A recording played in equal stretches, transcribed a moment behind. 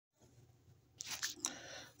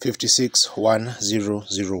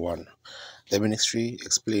561001. The Ministry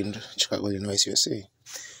Explained, Chicago, Illinois, USA.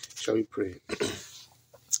 Shall we pray?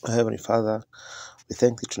 Our Heavenly Father, we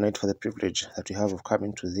thank Thee tonight for the privilege that we have of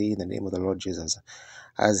coming to Thee in the name of the Lord Jesus,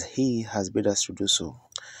 as He has bid us to do so.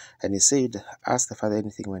 And He said, ask the Father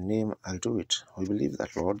anything in my name, I'll do it. We believe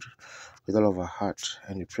that, Lord, with all of our heart,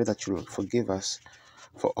 and we pray that You will forgive us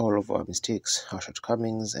for all of our mistakes, our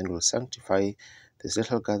shortcomings, and will sanctify this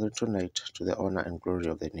little gathering tonight to the honor and glory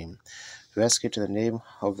of Thy name. We ask it in the name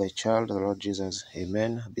of Thy child, the Lord Jesus.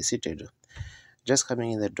 Amen. Be seated. Just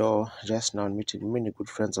coming in the door just now and meeting many good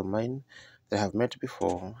friends of mine that I have met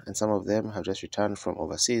before, and some of them have just returned from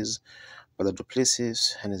overseas. Brother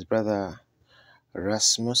Duplessis and his brother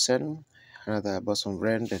Rasmussen, another bosom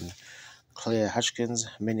friend, and Claire Hutchins,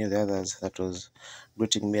 many of the others that was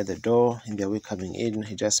greeting me at the door in their way coming in.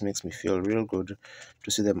 It just makes me feel real good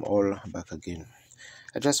to see them all back again.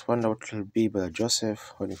 I just wonder what it will be, Brother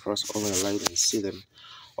Joseph, when we cross over the line and see them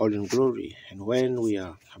all in glory. And when we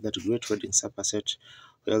have that great wedding supper set,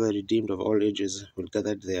 where the redeemed of all ages will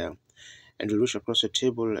gather there, and we'll reach across the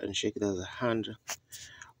table and shake each other's hand.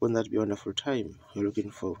 Wouldn't that be a wonderful time? We're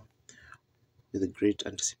looking for with a great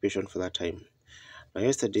anticipation for that time. Now,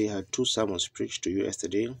 yesterday I had 2 sermons preached to you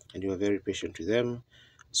yesterday, and you were very patient with them.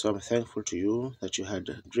 So I'm thankful to you that you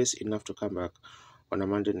had grace enough to come back on a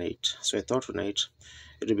Monday night. So I thought tonight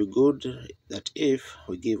it would be good that if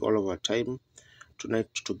we give all of our time tonight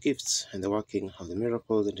to gifts and the working of the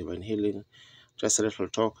miracles and divine healing, just a little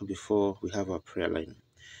talk before we have our prayer line.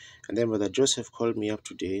 And then Brother Joseph called me up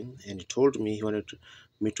today and he told me he wanted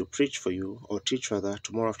me to preach for you, or teach rather,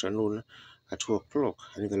 tomorrow afternoon at 2 o'clock.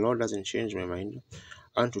 And if the Lord doesn't change my mind,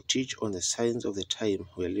 I want to teach on the signs of the time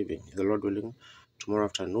we are living. If the Lord willing, tomorrow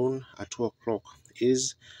afternoon at 2 o'clock.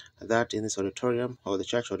 Is that in this auditorium or the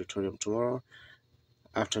church auditorium tomorrow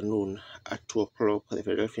afternoon at 2 o'clock at the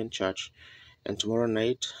Philadelphian church? And tomorrow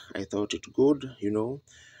night, I thought it good, you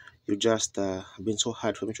just been so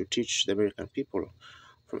hard for me to teach the American people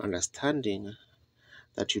from understanding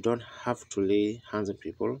that you don't have to lay hands on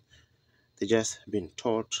people. They just been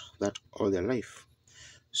taught that all their life.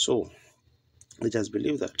 So they just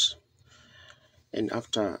believe that. And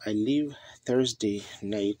after I leave Thursday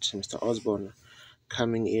night, Mr. Osborne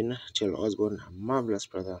coming in, Till Osborne, a marvelous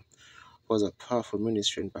brother, was a powerful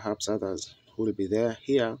ministry, and perhaps others who will be there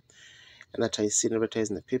here, and that I seen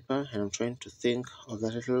advertised in the paper, and I'm trying to think of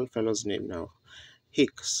that little fellow's name now.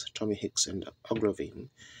 Hicks, Tommy Hicks, and Ogilvy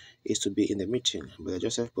is to be in the meeting. Brother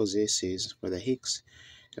Joseph Bose says, Brother Hicks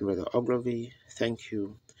and Brother Ogilvy, thank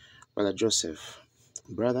you, Brother Joseph.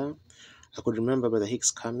 Brother, I could remember Brother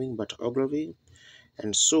Hicks coming, but Ogilvy,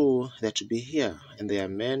 and so they're to be here, and they are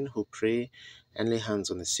men who pray and lay hands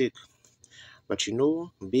on the sick. But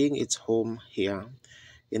being its home here,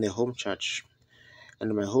 in the home church,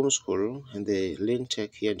 and my home school, and the Lane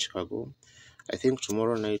Tech here in Chicago, I think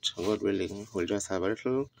tomorrow night, God willing, we'll just have a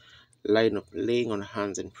little line of laying on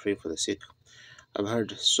hands and praying for the sick. I've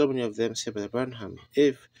heard so many of them say, Brother Branham,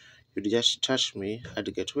 if you'd just touch me,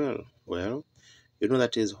 I'd get well. Well,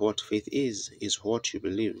 that is what faith is what you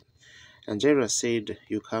believe. And Jairus said,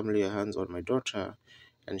 you come lay your hands on my daughter,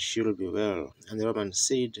 and she will be well. And the woman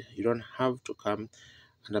said, you don't have to come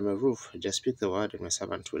under my roof, just speak the word and my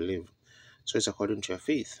servant will live. So it's according to your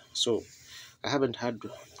faith. So I haven't had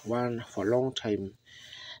one for a long time,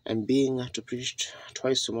 and being to preach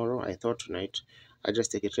twice tomorrow, I thought tonight I'd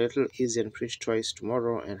just take it a little easy and preach twice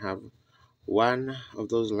tomorrow and have one of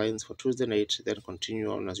those lines for Tuesday night, then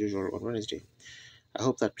continue on as usual on Wednesday. I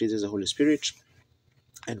hope that pleases the Holy Spirit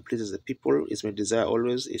and pleases the people. It's my desire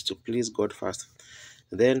always is to please God first,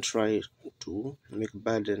 then try to make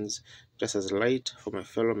burdens just as light for my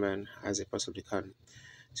fellow man as I possibly can.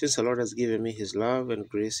 Since the Lord has given me His love and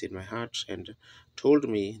grace in my heart and told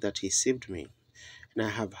me that He saved me, and I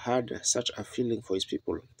have had such a feeling for His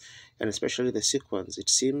people, and especially the sick ones, it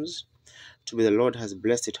seems to be the Lord has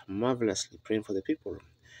blessed it marvelously praying for the people.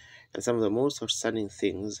 And some of the most outstanding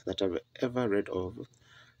things that I've ever read of,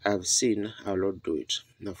 I have seen our Lord do it.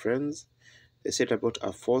 Now, friends, they said about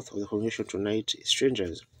a fourth of the congregation tonight is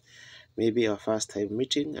strangers. Maybe our first time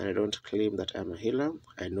meeting, and I don't claim that I'm a healer.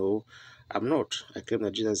 I know I'm not. I claim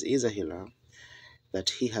that Jesus is a healer, that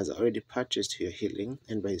He has already purchased your healing,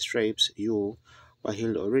 and by His stripes you were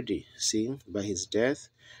healed already. See, by His death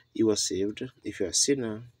you were saved. If you're a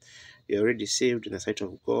sinner, you're already saved in the sight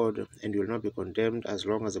of God, and you will not be condemned as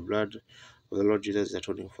long as the blood of the Lord Jesus is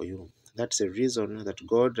atoning for you. That's the reason that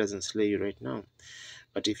God doesn't slay you right now.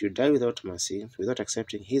 But if you die without mercy, without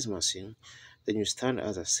accepting His mercy, then you stand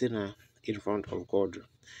as a sinner in front of God.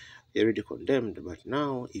 You're already condemned. But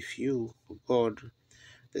now, if you, God,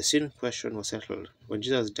 The sin question was settled. When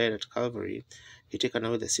Jesus died at Calvary, he taken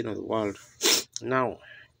away the sin of the world. Now,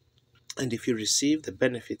 and if you receive the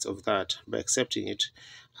benefits of that by accepting it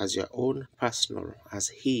as your own personal,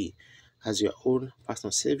 as your own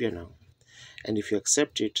personal Savior now, and if you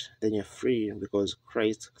accept it, then you're free because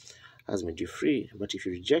Christ has made you free. But if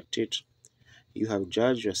you reject it, you have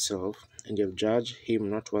judged yourself, and you have judged him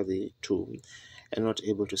not worthy to, and not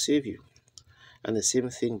able to save you. And the same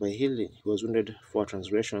thing by healing. He was wounded for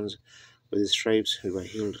transgressions, with his stripes we were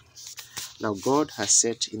healed. Now God has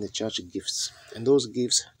set in the church gifts, and those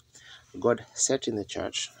gifts God set in the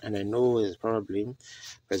church, and I know is probably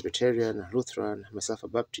Presbyterian, Lutheran, myself a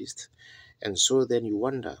Baptist, and so then you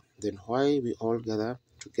wonder, then why we all gather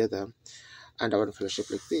together under one fellowship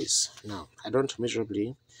like this? Now, I don't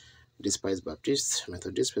miserably despise Baptists,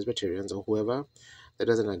 Methodists, Presbyterians, or whoever that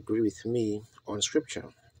doesn't agree with me on Scripture.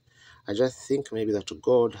 I just think maybe that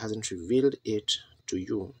God hasn't revealed it to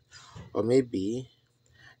you, or maybe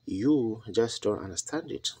you just don't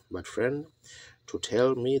understand it. But friend, to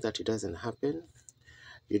tell me that it doesn't happen,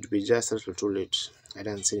 you'd be just a little too late. I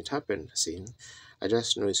didn't see it happen, see. I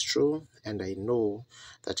just know it's true, and I know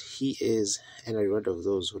that He is a reward of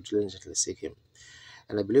those who diligently seek Him.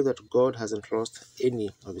 And I believe that God hasn't lost any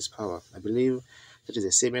of His power. I believe that is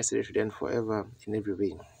the same yesterday, today, and forever in every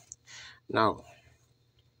way. Now,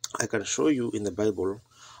 I can show you in the Bible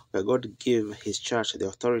where God gave His church the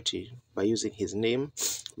authority by using His name,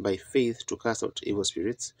 by faith, to cast out evil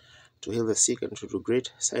spirits, to heal the sick, and to do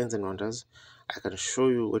great signs and wonders. I can show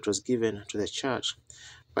you what was given to the church,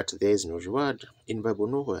 but there is no reward in Bible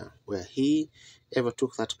nowhere where He ever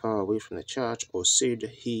took that power away from the church or said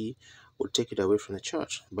He would take it away from the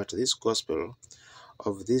church. But this gospel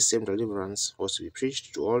of this same deliverance was to be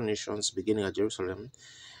preached to all nations, beginning at Jerusalem,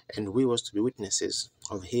 and we was to be witnesses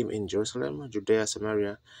of Him in Jerusalem, Judea,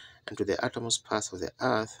 Samaria, and to the uttermost parts of the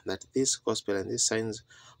earth, that this gospel and these signs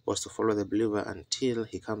was to follow the believer until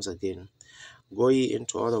He comes again. Go ye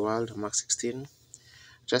into all the world, Mark 16.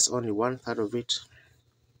 Just only 1/3 of it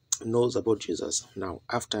knows about Jesus. Now,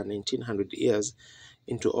 after 1900 years,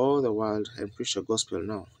 into all the world and preach the gospel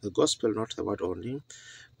now. The gospel, not the word only,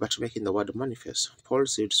 but making the word manifest. Paul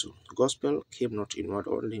said so. The gospel came not in word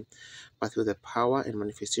only, but with the power and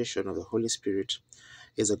manifestation of the Holy Spirit,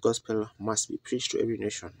 as the gospel must be preached to every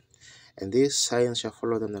nation. And these signs shall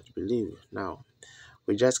follow them that believe. Now,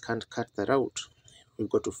 we just can't cut that out. We've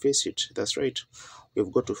got to face it. That's right.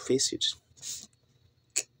 We've got to face it.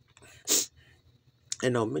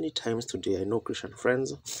 And now, many times today, I know Christian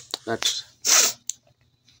friends that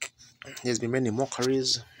there's been many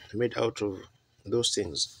mockeries made out of those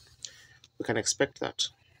things. We can expect that.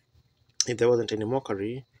 If there wasn't any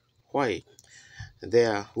mockery, why?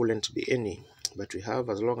 There wouldn't be any. But we have,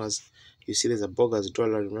 as long as you see there's a bogus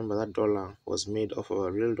dollar, remember that dollar was made off of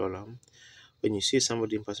a real dollar. When you see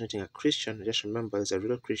somebody impersonating a Christian, just remember there's a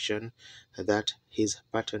real Christian that he's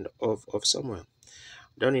patterned off of somewhere.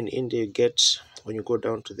 Down in India, when you go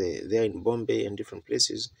down to there in Bombay and different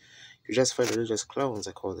places, you just find religious clowns,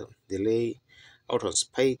 I call them. They lay out on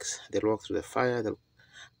spikes, they'll walk through the fire, they'll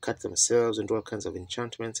cut themselves and do all kinds of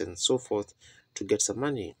enchantments and so forth to get some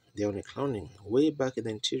money. They're only clowning. Way back in the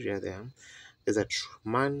interior there's a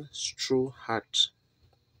man's true heart,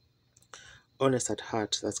 honest at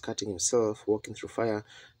heart, that's cutting himself, walking through fire,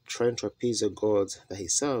 trying to appease the gods that he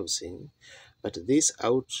serves in. But this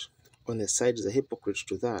out on the side is a hypocrite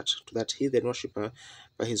to that heathen worshipper,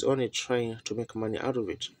 but he's only trying to make money out of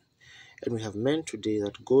it. And we have men today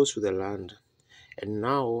that goes through the land, and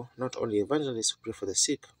now not only evangelists who pray for the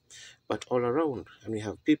sick, but all around. And we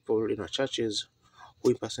have people in our churches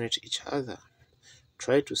who impersonate each other.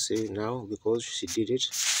 Try to say now, because she did it,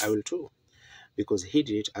 I will too. Because he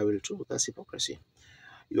did it, I will too. That's hypocrisy.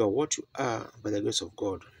 You are what you are by the grace of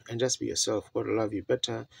God. And just be yourself. God will love you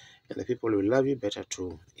better, and the people will love you better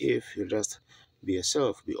too. If you just be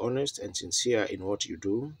yourself, be honest and sincere in what you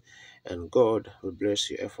do, and God will bless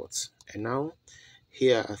your efforts. And now,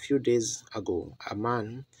 here a few days ago, I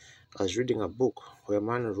was reading a book where a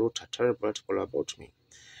man wrote a terrible article about me.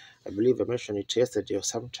 I believe I mentioned it yesterday or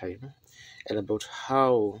sometime, and about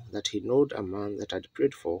how that he knowed a man that I'd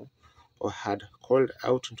prayed for or had called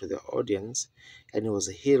out into the audience, and he was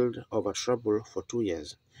healed of a trouble for 2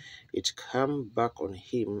 years. It came back on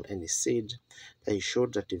him, and he said that he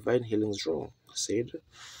showed that divine healing is wrong. He said,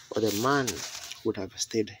 or the man would have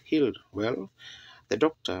stayed healed. Well, the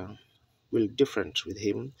doctor will different with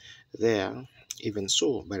him there, even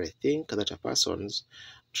so. But I think that a person's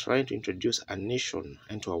trying to introduce a nation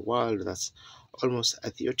into a world that's almost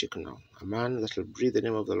atheistic now. A man that will breathe the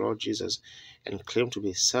name of the Lord Jesus and claim to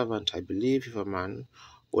be a servant. I believe if a man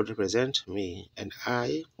would represent me, and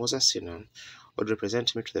I was a sinner, would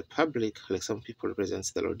represent me to the public like some people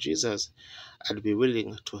represent the Lord Jesus, I'd be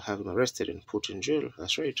willing to have him arrested and put in jail.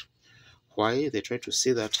 That's right. Why? They try to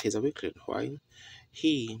say that he's a weakling. Why?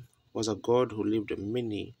 He was a God who lived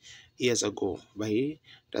many years ago, but he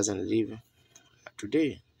doesn't live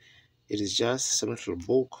today. It is just some little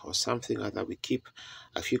book or something that we keep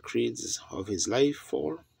a few creeds of his life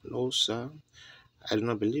for. No, sir. I do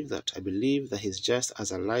not believe that. I believe that he's just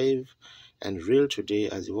as alive and real today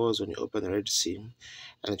as he was when he opened the Red Sea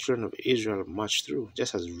and the children of Israel marched through.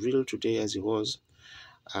 Just as real today as he was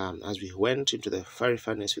as we went into the fiery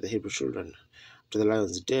furnace with the Hebrew children, to the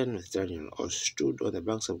lion's den with Daniel, or stood on the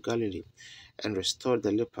banks of Galilee and restored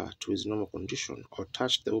the leper to his normal condition, or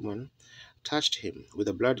touched him with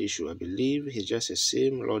a blood issue. I believe he's just the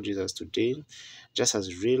same Lord Jesus today, just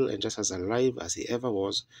as real and just as alive as he ever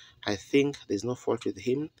was. I think there's no fault with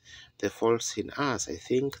him. The fault's in us. I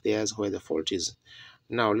think there's where the fault is.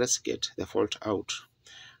 Now let's get the fault out.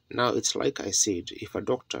 Now it's like I said, if a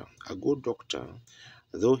doctor, a good doctor,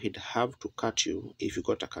 though he'd have to cut you if you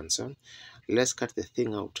got a cancer, let's cut the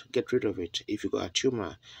thing out, get rid of it. If you got a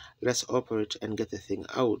tumor, let's operate and get the thing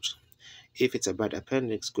out. If it's a bad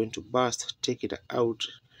appendix going to burst, take it out.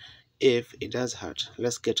 If it does hurt,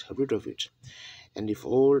 let's get rid of it. And if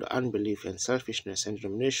old unbelief and selfishness and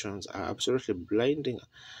denominations are absolutely blinding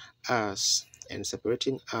us and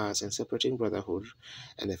separating brotherhood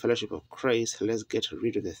and the fellowship of Christ, let's get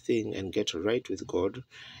rid of the thing and get right with God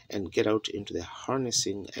and get out into the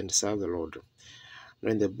harnessing and serve the Lord.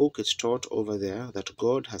 Now in the book it's taught over there that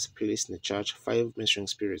God has placed in the church 5 ministering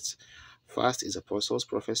spirits. First is apostles,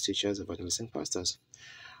 prophets, teachers, evangelists, and pastors.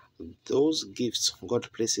 Those gifts God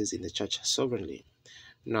places in the church sovereignly.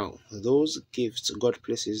 Now, those gifts God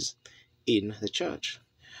places in the church.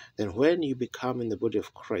 Then when you become in the body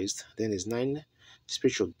of Christ, then there's 9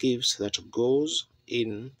 spiritual gifts that goes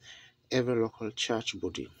in every local church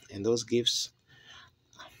body. And those gifts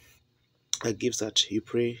are gifts that you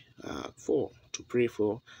pray for. To pray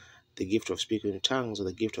for the gift of speaking in tongues or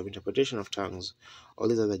the gift of interpretation of tongues. All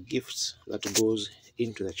these are the gifts that goes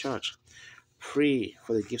into the church. Pray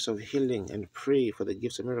for the gifts of healing and pray for the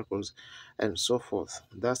gifts of miracles and so forth.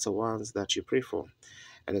 That's the ones that you pray for.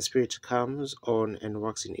 And the Spirit comes on and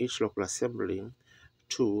works in each local assembly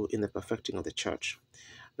too in the perfecting of the church.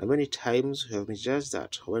 Now many times we have misjudged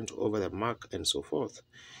that, went over the mark and so forth.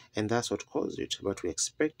 And that's what caused it. But we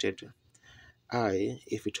expected,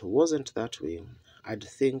 if it wasn't that way, I'd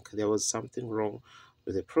think there was something wrong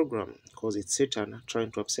with the program because it's Satan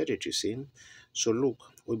trying to upset it, you see. So look,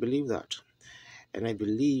 we believe that. And I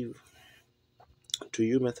believe to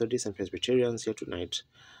you Methodists and Presbyterians here tonight,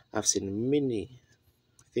 I've seen many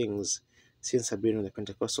things since I've been in the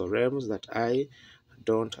Pentecostal realms that I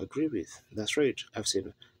don't agree with. That's right, I've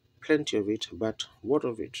seen plenty of it, but what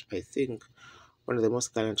of it? I think one of the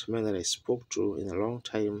most gallant men that I spoke to in a long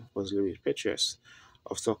time was Louis Petrus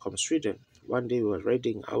of Stockholm, Sweden. One day we were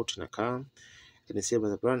riding out in a car, and he said,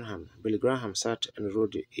 Billy Graham sat and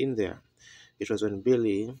rode in there. It was when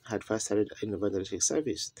Billy had first started in evangelistic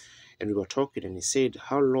service, and we were talking, and he said,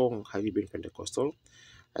 "How long have you been Pentecostal?"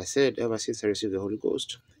 I said, "Ever since I received the Holy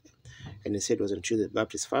Ghost." And he said, "Wasn't you the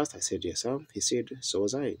Baptist first?" I said, "Yes, sir." He said, "So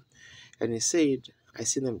was I." And he said, "I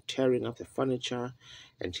seen them tearing up the furniture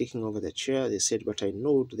and taking over the chair." They said, "But I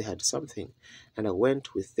knew they had something, and I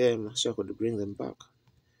went with them so I could bring them back."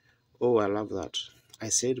 Oh, I love that. I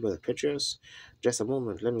said, "Brother Petrus, just a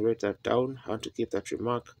moment, let me write that down. I want to keep that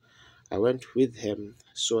remark. I went with him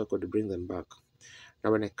so I could bring them back."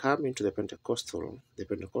 Now, when I come into the Pentecostal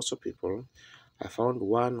people, I found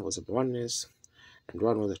one was a oneness, and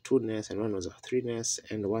one was a two-ness, and one was a three-ness,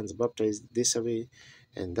 and one's baptized this way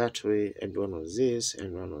and that way, and one was this,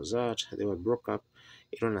 and one was that. They were broke up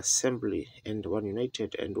in one assembly, and one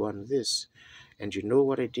united, and one this. And you know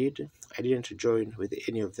what I did? I didn't join with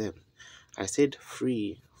any of them. I stayed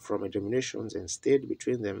free from my dominations and stayed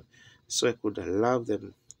between them so I could love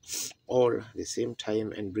them all at the same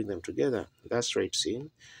time and bring them together. That's right, see?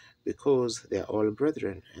 Because they are all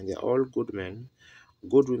brethren and they are all good men,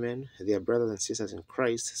 good women, they are brothers and sisters in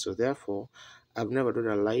Christ. So therefore, I've never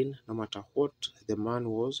drawn a line, no matter what the man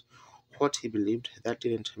was, what he believed, that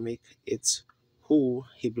didn't make it who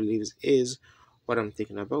he believes is. What I'm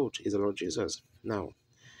thinking about is the Lord Jesus. Now,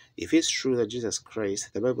 if it's true that Jesus Christ,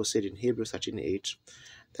 the Bible said in Hebrews 13:8,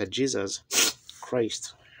 that Jesus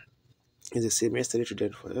Christ is the same yesterday, today,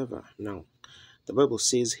 and forever. Now, the Bible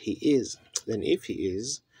says he is. Then if he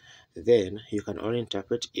is, then you can only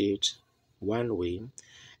interpret it one way,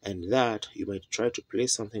 and that you might try to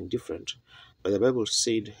place something different. But the Bible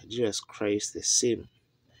said Jesus Christ the same.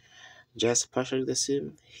 just partially the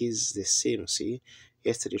same. He's the same, see,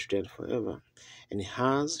 yesterday, today, and forever. And he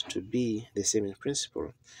has to be the same in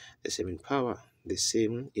principle, the same in power, the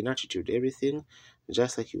same in attitude, everything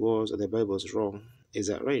just like he was. The Bible's wrong. Is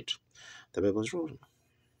that right? The Bible's wrong.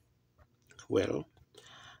 Well,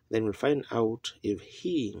 then we'll find out if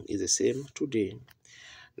he is the same today.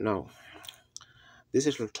 Now, this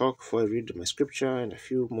little talk before I read my scripture in a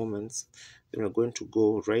few moments, then we're going to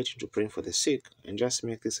go right into praying for the sick and just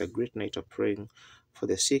make this a great night of praying for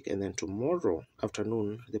the sick, and then tomorrow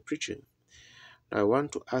afternoon, the preaching. Now, I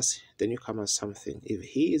want to ask the newcomers something. If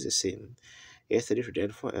he is the same yesterday, today,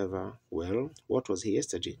 and forever, well, what was he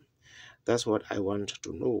yesterday? That's what I want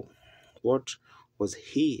to know. What was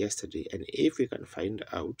he yesterday? And if we can find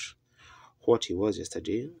out what he was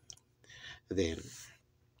yesterday, then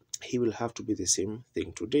he will have to be the same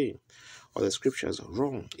thing today. Or the scripture is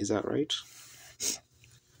wrong. Is that right?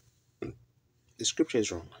 The scripture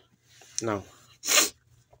is wrong. Now,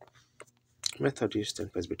 Methodist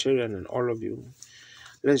and Presbyterian and all of you,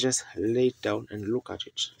 let's just lay it down and look at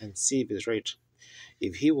it and see if it's right.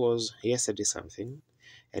 If he was yesterday something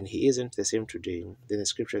and he isn't the same today, then the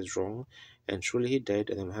scripture is wrong, and truly he died,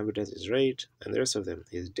 and the Mohammedans is right, and the rest of them,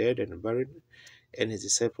 he is dead and buried, and his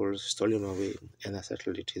disciples stole him away, and that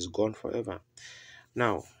settled it. He's gone forever.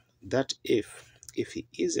 Now, that if he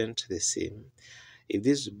isn't the same, if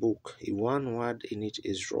this book, if one word in it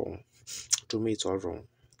is wrong, to me it's all wrong.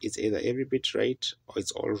 It's either every bit right or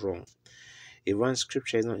it's all wrong. If one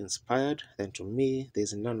scripture is not inspired, then to me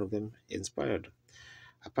there's none of them inspired.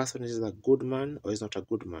 A person is a good man or is not a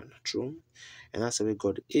good man, true? And that's the way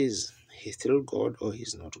God is. He's still God or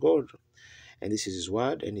he's not God. And this is his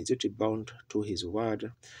word, and he's duty bound to his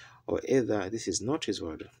word, or either this is not his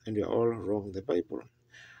word, and we are all wrong in the Bible.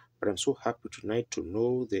 But I'm so happy tonight to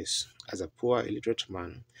know this as a poor, illiterate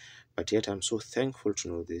man. But yet I'm so thankful to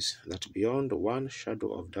know this, that beyond one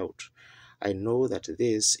shadow of doubt, I know that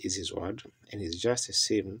this is his word, and he's just the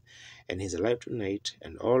same, and he's alive tonight,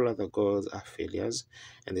 and all other gods are failures,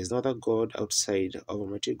 and there's no other God outside of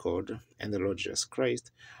Almighty God and the Lord Jesus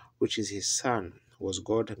Christ, which is his Son, was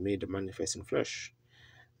God made manifest in flesh.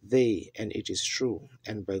 They, and it is true,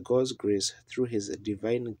 and by God's grace, through his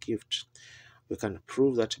divine gift, we can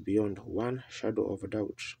prove that beyond one shadow of a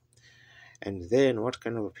doubt. And then what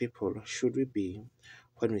kind of people should we be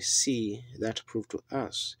when we see that proved to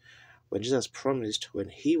us? When Jesus promised when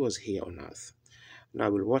he was here on earth. Now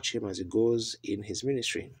we'll watch him as he goes in his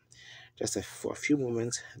ministry. Just for a few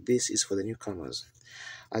moments, this is for the newcomers.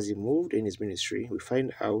 As he moved in his ministry, we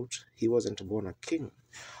find out he wasn't born a king,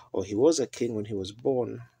 or he was a king when he was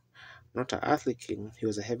born, not an earthly king, he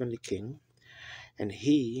was a heavenly king, and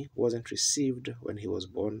he wasn't received when he was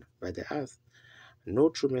born by the earth. No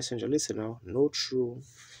true messenger, listen now, no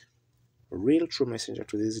real true messenger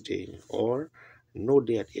to this day, or no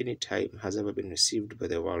day at any time has ever been received by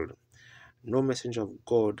the world. No messenger of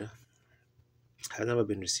God has never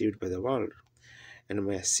been received by the world. And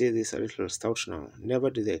may I say this a little stout now, never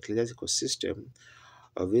did the ecclesiastical system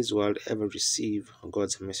of this world ever receive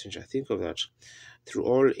God's messenger. Think of that. Through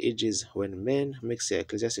all ages, when men mix their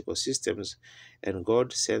ecclesiastical systems and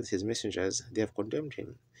God sends his messengers, they have condemned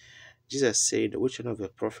him. Jesus said, which one of your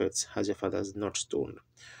prophets has your fathers not stoned?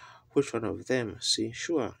 Which one of them? See,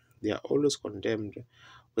 sure, they are always condemned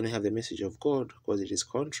when they have the message of God, because it is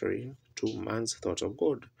contrary to man's thought of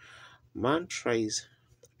God. Man tries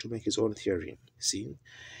to make his own theory, see,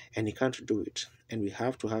 and he can't do it. And we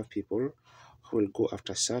have to have people who will go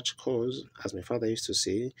after such cause. As my father used to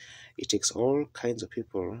say, it takes all kinds of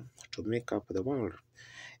people to make up the world.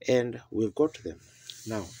 And we've got them.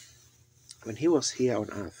 Now, when he was here on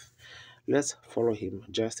earth, let's follow him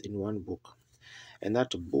just in one book. And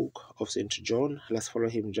that book of St. John, let's follow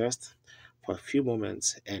him just for a few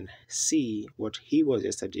moments and see what he was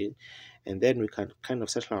yesterday, and then we can kind of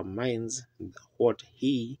settle our minds what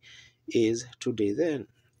he is today. Then,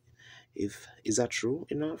 if is that true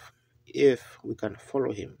enough? If we can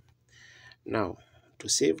follow him. Now, to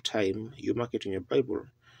save time, you mark it in your Bible.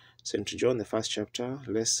 St. John, the first chapter,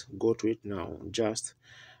 let's go to it now.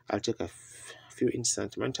 I'll take a few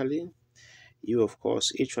instants mentally. You, of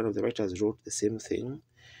course, each one of the writers wrote the same thing,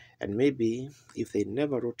 and maybe if they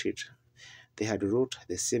never wrote it, they had wrote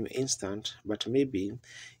the same instant, but maybe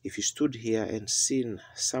if you stood here and seen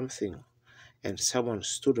something and someone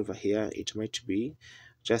stood over here, it might be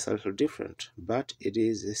just a little different, but it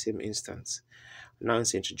is the same instance. Now in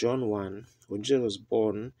St. John 1, when Jesus was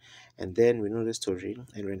born, and then we know the story,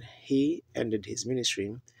 and when he ended his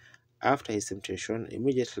ministry, after his temptation,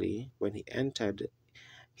 immediately when he entered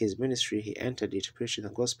his ministry, he entered it preaching the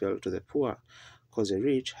gospel to the poor, because the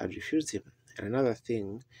rich had refused him. And another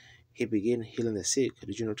thing, he began healing the sick.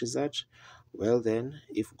 Did you notice that? Well then,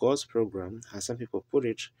 if God's program, as some people put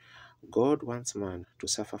it, God wants man to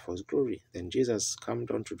suffer for his glory, then Jesus came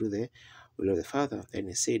down to do the will of the Father, and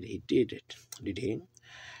he said he did it. Did he?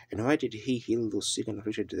 And why did he heal those sick and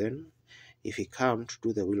afflicted then? If he came to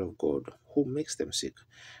do the will of God, who makes them sick?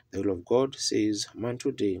 The will of God says, man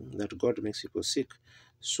today, that God makes people sick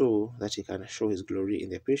so that he can show his glory in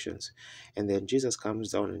their patients. And then Jesus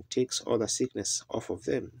comes down and takes all the sickness off of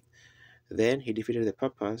them. Then he defeated the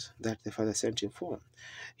purpose that the Father sent him for.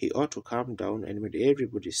 He ought to come down and made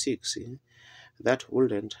everybody sick, see? That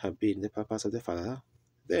wouldn't have been the purpose of the Father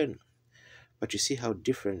then. But you see how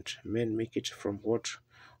different men make it from what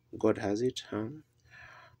God has it, huh?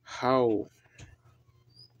 How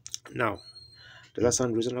now? Does that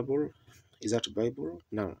sound reasonable? Is that Bible?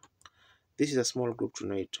 Now, this is a small group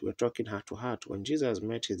tonight. We're talking heart to heart. When Jesus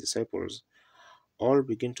met his disciples, all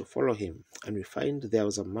began to follow him, and we find there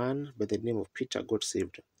was a man by the name of Peter got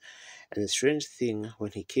saved. And the strange thing,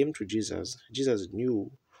 when he came to Jesus, Jesus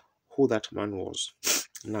knew who that man was.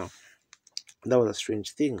 Now, that was a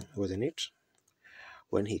strange thing, wasn't it?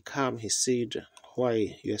 When he came, he said,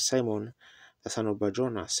 "Why, you are Simon, the son of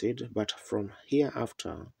Barjona," said, "but from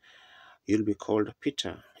hereafter you'll be called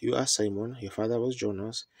Peter. You are Simon, your father was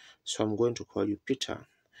Jonas, so I'm going to call you Peter,"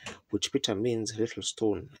 which Peter means little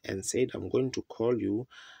stone, and said, "I'm going to call you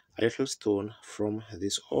a little stone from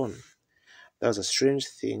this on." That was a strange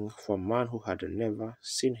thing for a man who had never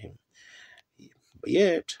seen him,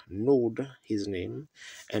 yet knowed his name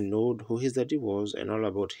and knowed who his daddy was and all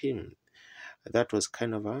about him. That was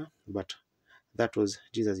kind of but that was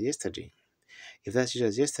Jesus yesterday. If that's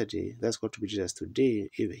Jesus yesterday, that's got to be Jesus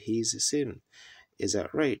today if he is the same. Is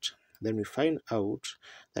that right? Then we find out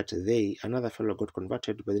that another fellow got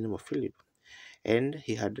converted by the name of Philip, and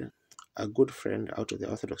he had a good friend out of the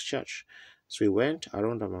Orthodox Church. So he went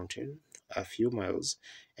around a mountain a few miles,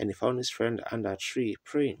 and he found his friend under a tree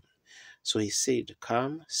praying. So he said,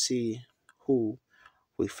 "Come, see who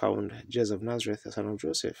we found, Jesus of Nazareth, the son of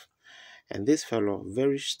Joseph." And this fellow,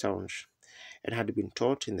 very staunch, and had been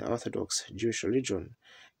taught in the Orthodox Jewish religion,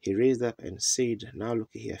 he raised up and said, "Now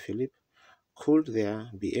look here, Philip, could there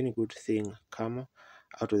be any good thing come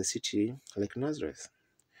out of the city like Nazareth?"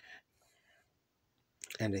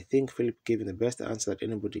 And I think Philip gave him the best answer that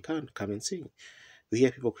anybody can. Come and see. We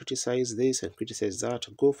hear people criticize this and criticize that.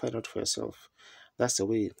 Go find out for yourself. That's the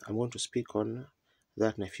way. I'm going to speak on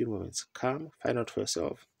that in a few moments. Come, find out for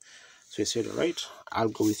yourself. So he said, "All right, I'll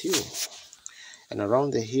go with you." And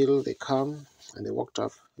around the hill they come, and they walked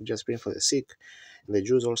up, just praying for the sick. And the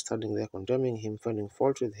Jews all standing there condemning him, finding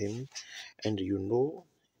fault with him. And you know,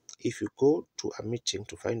 if you go to a meeting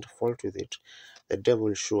to find fault with it, the devil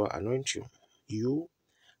will sure anoint you. You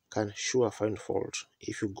can sure find fault.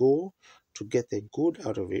 If you go to get the good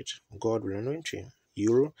out of it, God will anoint you.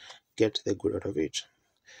 You'll get the good out of it.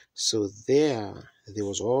 So there they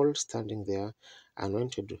was all standing there,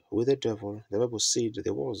 anointed with the devil. The Bible said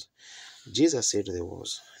there was. Jesus said there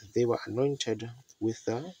was. They were anointed with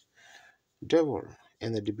the devil,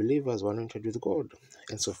 and the believers were anointed with God.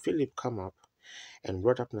 And so Philip came up and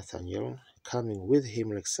brought up Nathanael, coming with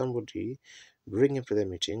him like somebody, bring him to the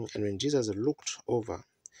meeting. And when Jesus looked over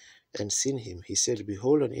and seen him, he said,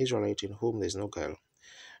 "Behold, an Israelite in whom there is no guile."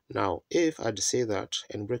 Now, if I'd say that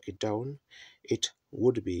and break it down, it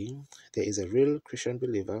would be there is a real Christian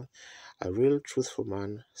believer, a real truthful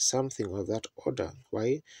man, something of that order.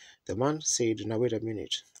 Why? The man said, "Now wait a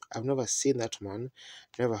minute. I've never seen that man,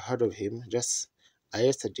 never heard of him, just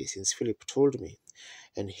yesterday since Philip told me.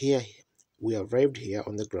 And here we arrived here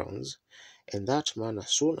on the grounds, and that man,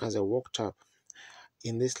 as soon as I walked up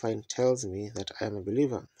in this line, tells me that I am a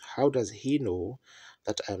believer. How does he know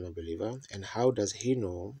that I am a believer? And how does he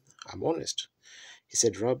know I'm honest?" He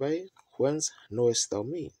said, "Rabbi, whence knowest thou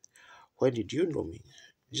me? When did you know me?"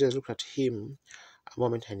 Jesus looked at him a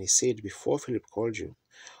moment and he said, "Before Philip called you,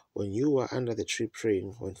 when you were under the tree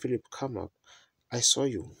praying, when Philip came up, I saw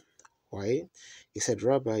you." Why? He said,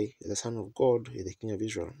 "Rabbi, the Son of God is the King of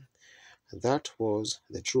Israel." That was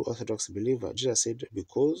the true Orthodox believer. Jesus said,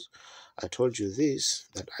 "Because I told you this,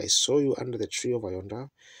 that I saw you under the tree over yonder,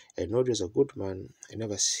 I know you as a good man. I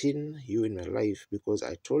never seen you in my life, because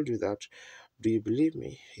I told you that. Do you believe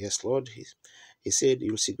me?" "Yes, Lord." He said,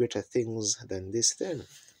 "You'll see greater things than this then.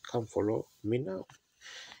 Come follow me now."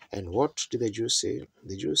 And what did the Jews say?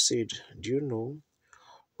 The Jews said, "Do you know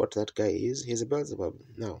what that guy is? He's a Beelzebub.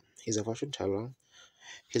 Now, he's a fortune teller.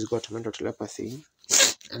 He's got mental telepathy,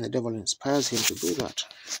 and the devil inspires him to do that."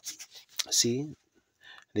 See,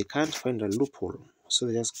 they can't find a loophole, so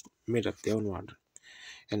they just made up their own word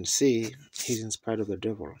and say he's inspired of the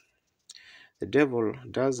devil. The devil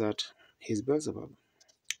does that. He's Beelzebub.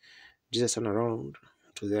 Jesus turned around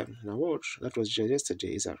to them. Now watch, that was just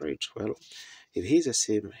yesterday. Is that right? Well, if he's the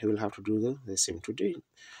same, he will have to do the same today.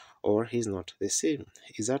 Or he's not the same.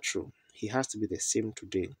 Is that true? He has to be the same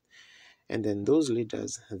today. And then those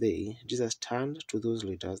leaders, Jesus turned to those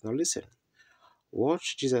leaders. Now listen.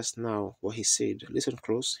 Watch Jesus now, what he said. Listen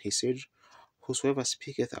close. He said, whosoever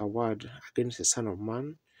speaketh a word against the Son of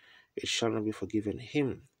Man, it shall not be forgiven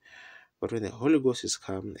him. But when the Holy Ghost is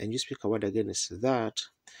come, and you speak a word against that,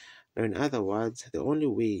 now in other words, the only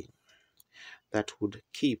way that would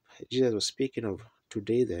keep, Jesus was speaking of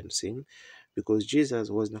today then, see, because Jesus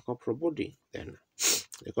was in a corporal body then.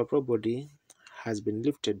 The corporal body has been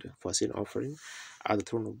lifted for sin offering at the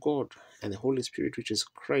throne of God, and the Holy Spirit, which is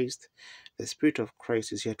Christ, the Spirit of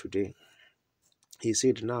Christ is here today. He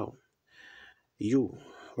said, now, you,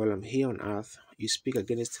 while I'm here on earth, you speak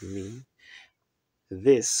against me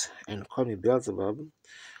this and call me Beelzebub,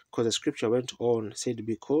 because the scripture went on, said,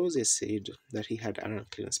 because they said that he had an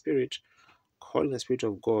unclean spirit, calling the Spirit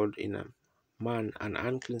of God in a man an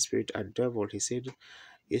unclean spirit, a devil, he said,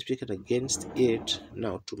 you're speaking against it.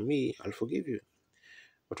 Now, to me, I'll forgive you.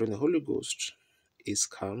 But when the Holy Ghost is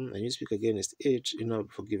come and you speak against it, it will not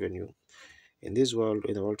be forgiven you. In this world,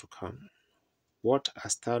 in the world to come. What a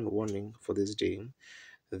stern warning for this day,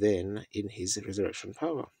 then in his resurrection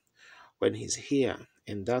power. When he's here,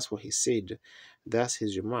 and that's what he said, that's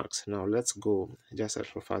his remarks. Now let's go just a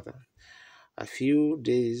little further. A few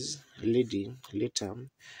days later,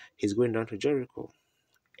 he's going down to Jericho.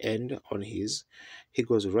 And he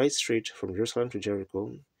goes right straight from Jerusalem to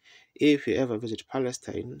Jericho. If you ever visit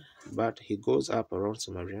Palestine, but he goes up around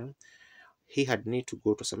Samaria, he had need to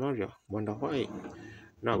go to Samaria. Wonder why?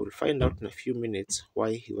 Now we'll find out in a few minutes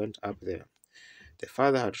why he went up there. The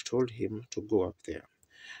Father had told him to go up there.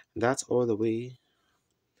 That's all the way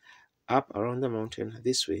up around the mountain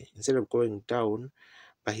this way, instead of going down,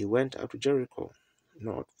 but he went up to Jericho.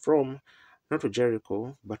 Not to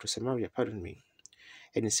Jericho, but to Samaria, pardon me.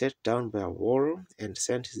 And he sat down by a wall and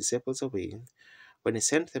sent his disciples away. When he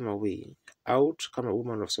sent them away, out came a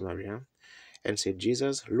woman of Samaria, and said,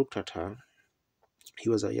 Jesus looked at her. He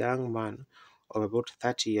was a young man of about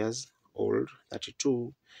 30 years old,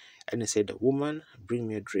 32, and he said, woman, bring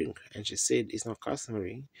me a drink. And she said, it's not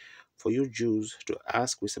customary for you Jews to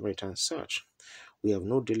ask with Samaritans such. We have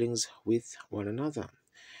no dealings with one another,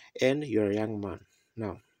 and you are a young man.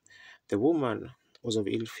 Now, the woman was of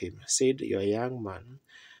ill fame, said, you are a young man,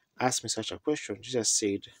 ask me such a question. Jesus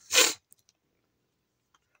said,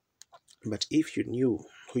 but if you knew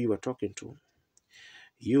who you were talking to,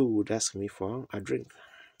 you would ask me for a drink.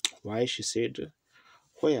 Why? She said,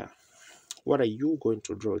 where? What are you going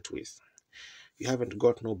to draw it with? You haven't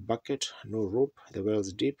got no bucket, no rope, the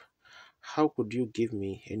well's deep. How could you give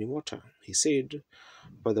me any water? He said,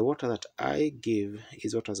 but the water that I give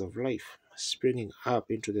is waters of life, springing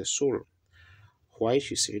up into the soul. Why?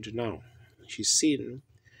 She said, now. She's seen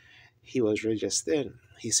he was religious then.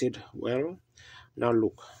 He said, well, now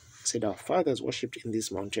look, said our fathers worshipped in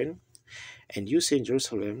this mountain, and you say in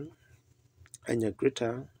Jerusalem, and you're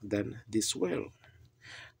greater than this well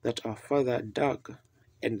that our father dug,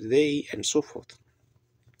 and so forth.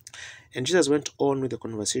 And Jesus went on with the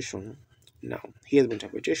conversation. Now, here's the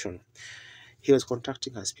interpretation. He was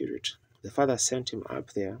contacting her spirit. The Father sent him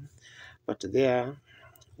up there, but there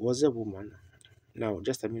was a woman. Now,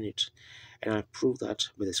 just a minute, and I'll prove that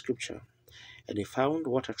by the scripture. And he found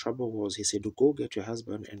what her trouble was. He said, go get your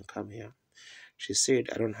husband and come here. She said,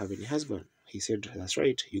 I don't have any husband. He said, that's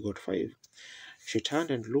right, you got 5. She turned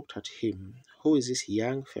and looked at him. Who is this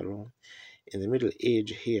young fellow in the middle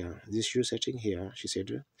age here? This you sitting here? She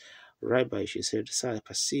said, Rabbi, she said, sir, I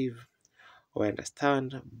perceive or I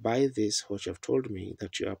understand by this what you have told me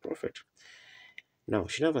that you are a prophet. Now,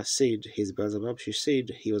 she never said he's Beelzebub. She said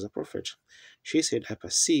he was a prophet. She said, I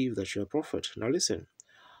perceive that you're a prophet. Now listen,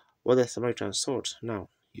 what the Samaritans thought. Now,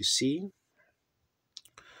 you see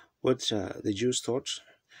what the Jews thought.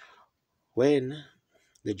 When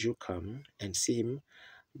the Jew come and see him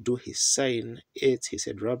do his sign, he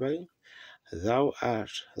said, Rabbi, thou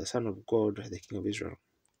art the Son of God, the King of Israel.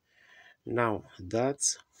 Now,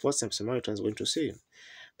 that's what some Samaritans going to say.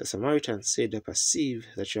 The Samaritans said, I perceive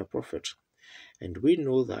that you are a prophet. And we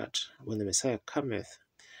know that when the Messiah cometh,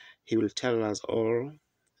 he will tell us all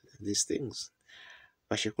these things.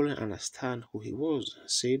 But she couldn't understand who he was.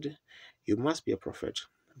 Said, you must be a prophet.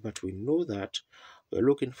 But we know that we're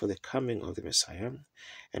looking for the coming of the Messiah.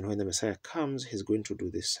 And when the Messiah comes, he's going to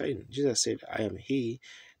do this sign. Jesus said, I am he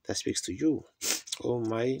that speaks to you. Oh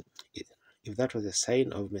my, if that was a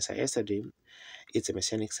sign of Messiah yesterday, it's a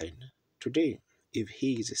messianic sign today. If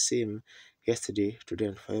he is the same yesterday, today,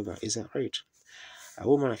 and forever. Is that right? A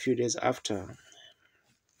woman, a few days after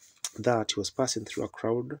that, he was passing through a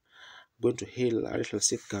crowd, going to heal a little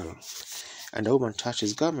sick girl. And the woman touched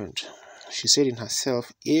his garment. She said in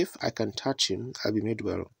herself, "If I can touch him, I'll be made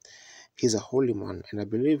well. He's a holy man, and I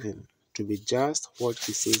believe him to be just what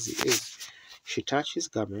he says he is." She touched his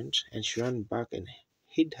garment, and she ran back and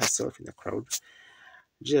hid herself in the crowd.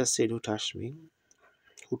 Jesus said, "Who touched me?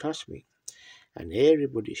 Who touched me?" And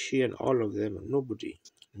everybody, she and all of them, "Nobody.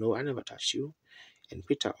 No, I never touched you." And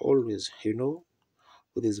Peter always,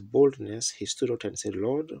 with his boldness, he stood out and said,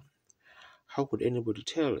 "Lord, how could anybody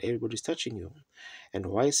tell? Everybody's touching you. And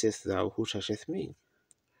why sayest thou, Who toucheth me?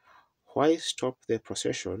 Why stop the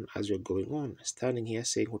procession as you're going on, standing here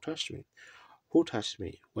saying, Who touched me? Who touched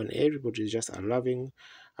me? When everybody is just loving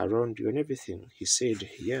around you and everything." He said,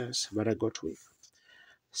 "Yes, but I got weak.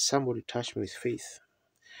 Somebody touched me with faith."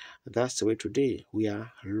 That's the way today we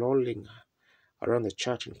are lolling around the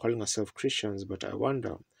church and calling ourselves Christians, but I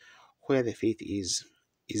wonder where the faith is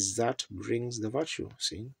that brings the virtue.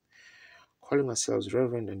 See, calling ourselves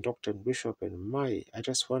Reverend and Doctor and Bishop and I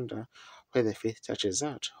just wonder where the faith touches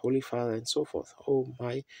at, Holy Father and so forth. Oh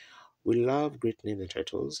my, we love great names and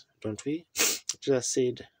titles, don't we? Jesus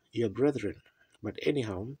said, "Your brethren." But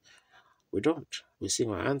anyhow, we don't. We sing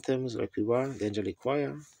our anthems like we were the angelic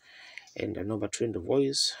choir and an overtrained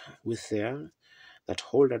voice with that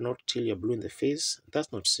hold a note till you're blue in the face.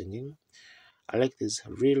 That's not singing. I like this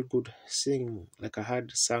real good singing, like I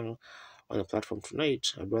had sung on the platform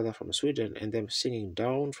tonight, a brother from Sweden, and them singing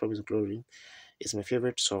 "Down from His Glory" is my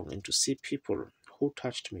favorite song. And to see people who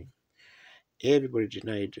touched me, everybody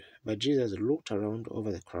denied, but Jesus looked around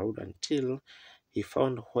over the crowd until he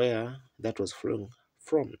found where that was flowing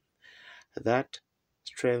from. That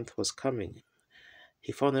strength was coming.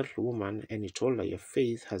 He found that little woman and he told her, "Your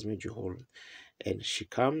faith has made you whole." And she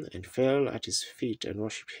came and fell at his feet and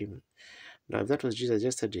worshipped him. Now, if that was Jesus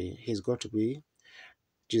yesterday, he's got to be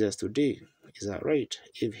Jesus today. Is that right?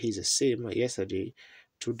 If he's the same yesterday,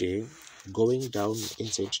 today, going down in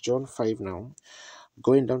St. John 5 now,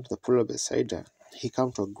 going down to the pool of Bethesda, he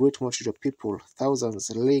came to a great multitude of people, thousands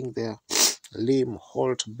laying there, lame,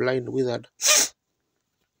 halt, blind, withered,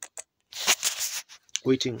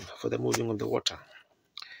 waiting for the moving of the water.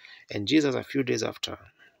 And Jesus, a few days after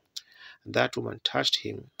that woman touched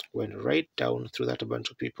him, went right down through that bunch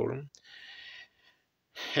of people.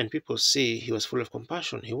 And people say he was full of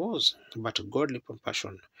compassion. He was, but godly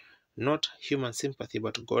compassion. Not human sympathy,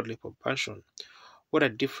 but godly compassion. What a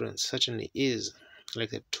difference certainly is,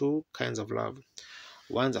 like the two kinds of love.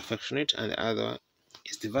 One's affectionate and the other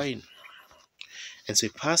is divine. And so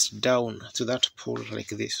he passed down to that pool like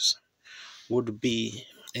this, would be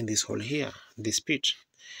in this hole here, this pit.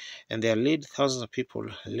 And there laid thousands of people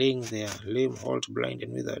laying there, lame, halt, blind,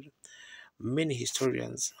 and withered. Many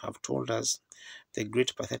historians have told us the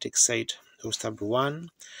great pathetic sight who stabbed one,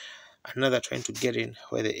 another trying to get in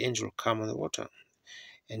where the angel came on the water.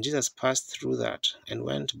 And Jesus passed through that and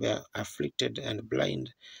went bare, afflicted and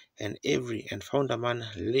blind and found a man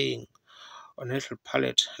laying on a little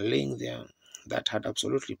pallet, laying there, that had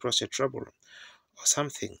absolutely prostate trouble or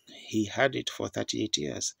something. He had it for 38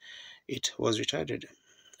 years. It was retarded.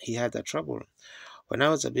 He had that trouble when I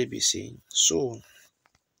was a baby, see. So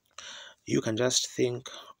you can just think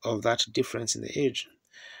of that difference in the age.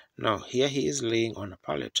 Now, here he is laying on a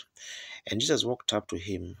pallet, and Jesus walked up to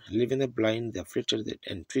him, leaving the blind, the afflicted,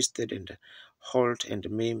 and twisted, and halt, and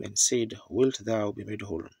maimed, and said, "Wilt thou be made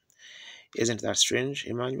whole?" Isn't that strange,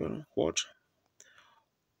 Emmanuel? What?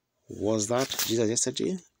 Was that Jesus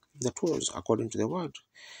yesterday? That was, according to the word.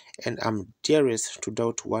 And I'm dearest to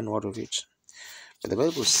doubt one word of it. But the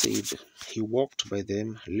Bible said he walked by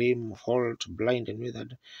them, lame, halt, blind, and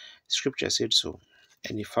withered. Scripture said so.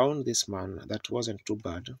 And he found this man that wasn't too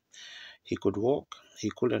bad. He could walk.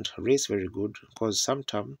 He couldn't race very good because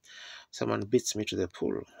sometimes someone beats me to the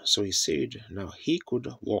pool. So he said now he could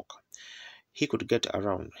walk. He could get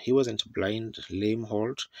around. He wasn't blind, lame,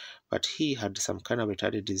 halt, but he had some kind of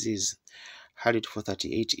retarded disease. Had it for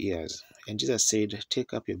 38 years. And Jesus said,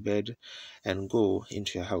 "Take up your bed and go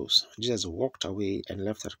into your house." Jesus walked away and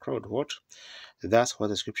left that crowd. What? That's what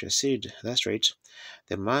the scripture said. That's right.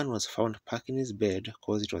 The man was found packing his bed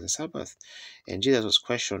because it was a Sabbath. And Jesus was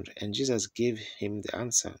questioned, and Jesus gave him the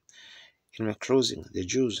answer. In my closing, the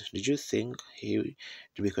Jews, did you think he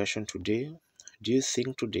to be questioned today? Do you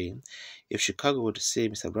think today, if Chicago would say,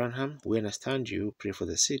 Mr. Branham, we understand you, pray for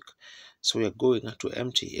the sick, so we are going to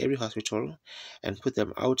empty every hospital and put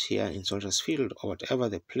them out here in Soldiers Field or whatever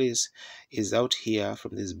the place is out here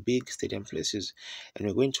from these big stadium places, and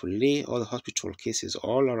we're going to lay all the hospital cases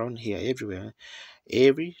all around here, everywhere.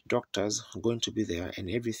 Every doctor's going to be there and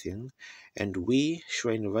everything, and we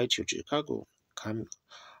sure invite you to Chicago. Come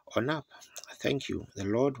on up. Thank you. The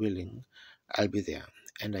Lord willing, I'll be there.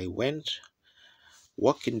 And I went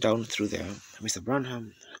walking down through there. Mr.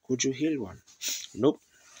 Branham, could you heal one? Nope,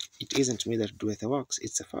 it isn't me that doeth the works,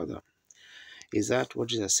 it's the Father. Is that what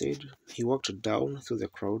Jesus said? He walked down through the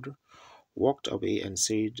crowd, walked away, and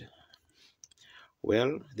said,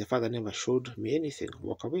 well, the Father never showed me anything.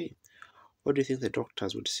 Walk away. What do you think the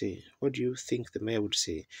doctors would say? What do you think the mayor would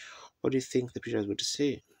say? What do you think the preachers would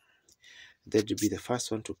say? They'd be the first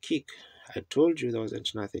one to kick. I told you there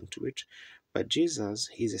wasn't nothing to it. But Jesus,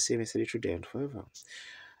 he's the same yesterday, today, and forever.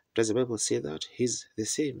 Does the Bible say that? He's the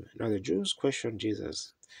same. Now the Jews questioned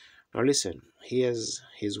Jesus. Now listen, here's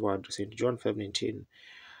his word, St. John 5:19.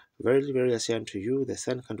 Verily, verily, I say unto you, the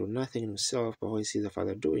Son can do nothing in himself, but what he sees the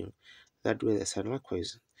Father doing, that doeth the Son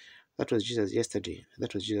likewise. That was Jesus yesterday.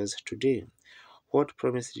 That was Jesus today. What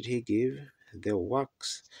promise did he give? The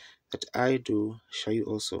works that I do shall you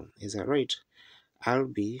also. Is that right? I'll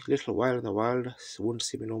be a little while in the world, won't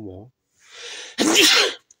see me no more.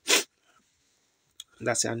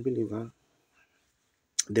 That's the unbeliever.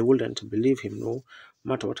 They wouldn't believe him no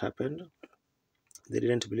matter what happened. They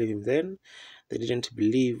didn't believe him then. They didn't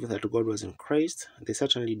believe that God was in Christ. They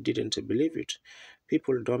certainly didn't believe it.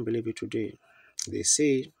 People don't believe it today. They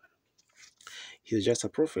say he was just a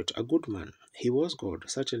prophet, a good man. He was God.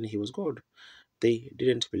 Certainly he was God. They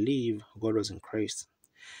didn't believe God was in Christ.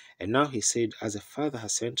 And now he said, as the Father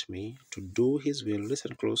has sent me to do his will,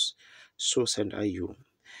 listen close, so send I you.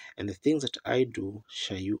 And the things that I do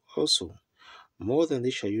shall you also. More than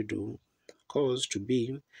this shall you do, cause to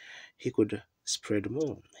be he could spread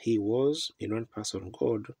more. He was in one person.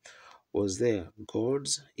 God was there.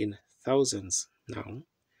 Gods in thousands. Now,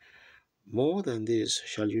 more than this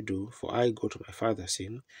shall you do, for I go to my Father,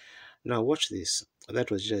 saying. Now watch this.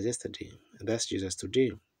 That was Jesus yesterday. And that's Jesus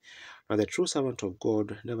today. Now the true servant of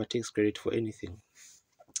God never takes credit for anything.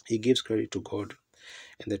 He gives credit to God.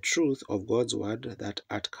 And the truth of God's word that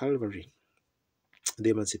at Calvary, the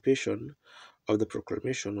emancipation of the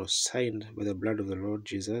proclamation was signed by the blood of the Lord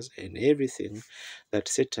Jesus, and everything that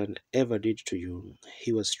Satan ever did to you,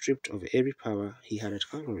 he was stripped of every power he had at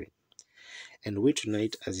Calvary. And we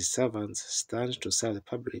tonight, as his servants, stand to serve the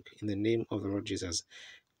public in the name of the Lord Jesus,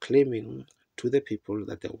 claiming to the people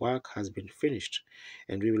that the work has been finished,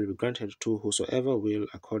 and we will be granted to whosoever will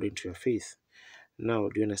according to your faith. Now,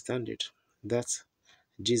 do you understand it? That's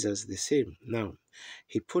Jesus the same. Now,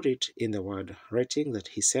 he put it in the word, writing that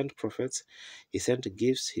he sent prophets, he sent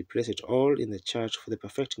gifts, he placed it all in the church for the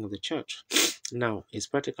perfecting of the church. Now, it's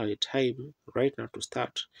practically time right now to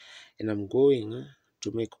start. And I'm going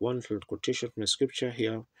to make one little quotation from the scripture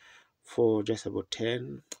here for just about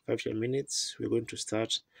 10 minutes. We're going to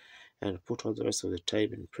start and put all the rest of the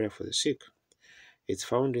time in prayer for the sick. It's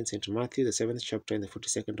found in St. Matthew, the 7th chapter, and the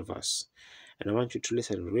 42nd verse. And I want you to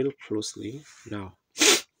listen real closely now.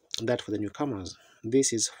 That for the newcomers,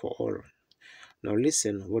 this is for all. Now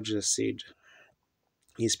listen what Jesus said.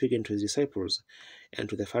 He's speaking to his disciples and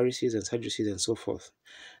to the Pharisees and Sadducees and so forth.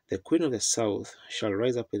 The queen of the south shall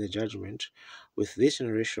rise up in the judgment with this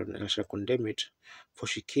generation and shall condemn it, for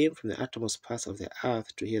she came from the uttermost parts of the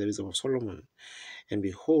earth to hear the wisdom of Solomon. And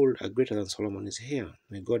behold, a greater than Solomon is here.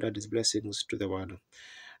 May God add his blessings to the word.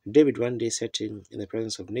 David one day sitting in the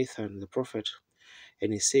presence of Nathan the prophet,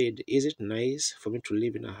 and he said, is it nice for me to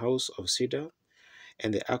live in a house of cedar,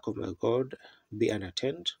 and the ark of my God be an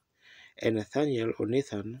tent? And Nathaniel or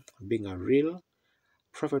Nathan, being a real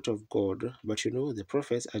prophet of God, but you know, the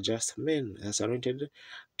prophets are just men that's anointed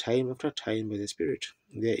time after time by the Spirit.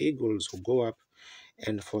 They are eagles who go up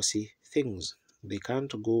and foresee things. They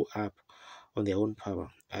can't go up on their own power.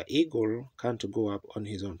 An eagle can't go up on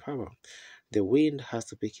his own power. The wind has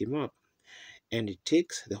to pick him up, and it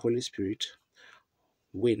takes the Holy Spirit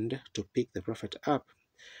wind to pick the prophet up.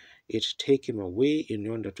 It takes him away in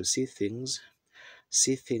order to see things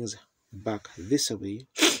back this way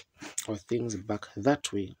or things back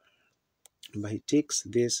that way. But he takes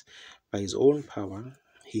this by his own power.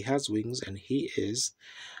 He has wings and he is.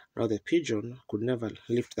 Now the pigeon could never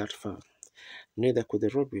lift that far, neither could the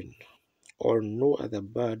robin, or no other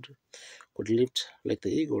bird could lift like the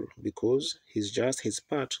eagle, because he's just his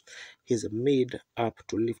part. He's made up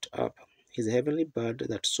to lift up. He's a heavenly bird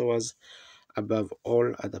that soars above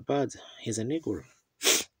all other birds. He's an eagle.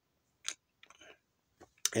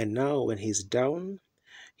 And now when he's down,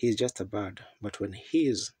 he's just a bird. But when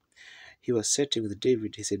he was setting with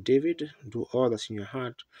David, he said, David, do all that's in your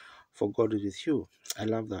heart, for God is with you. I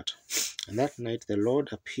love that. And that night the Lord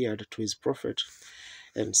appeared to his prophet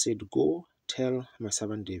and said, Go tell my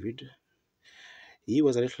servant David, he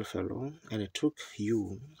was a little fellow, and I took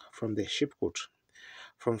you from the sheepcote,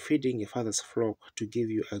 from feeding your father's flock, to give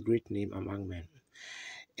you a great name among men.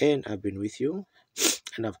 And I've been with you,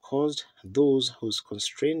 and I've caused those who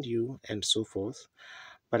constrained you, and so forth.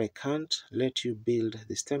 But I can't let you build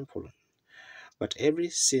this temple. But ever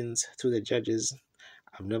since through the judges,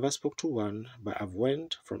 I've never spoke to one, but I've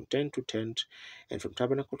went from tent to tent, and from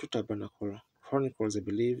tabernacle to tabernacle. Chronicles, I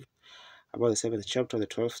believe, about the 7th chapter, the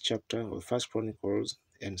 12th chapter of First Chronicles,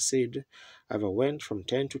 and said, I've went from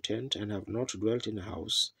tent to tent, and have not dwelt in a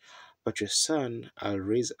house. But your son I'll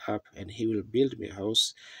raise up, and he will build me a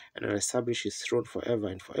house, and I'll establish his throne forever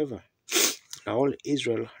and forever. Now all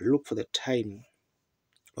Israel look for the time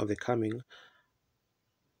of the coming,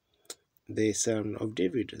 the son of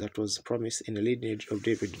David, that was promised in the lineage of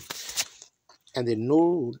David. And they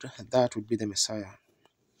know that would be the Messiah.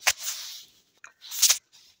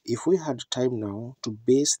 If we had time now to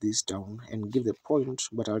base this down and give the point,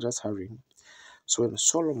 but I'll just hurry. So when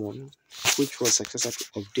Solomon, which was successor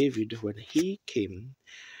of David, when he came,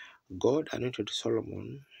 God anointed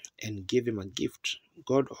Solomon and gave him a gift.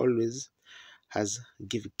 God always has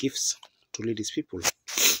give gifts to lead his people.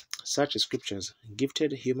 Such scriptures,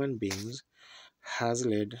 gifted human beings has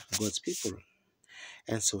led God's people.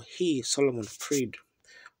 And so Solomon, prayed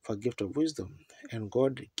for a gift of wisdom, and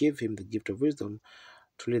God gave him the gift of wisdom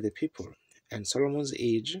to lead the people. And Solomon's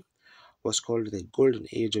age was called the Golden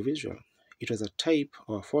Age of Israel. It was a type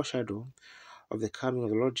or a foreshadow of the coming of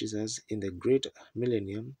the Lord Jesus in the great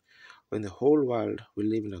millennium, when the whole world will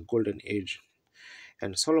live in a golden age.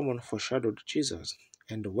 And Solomon foreshadowed Jesus,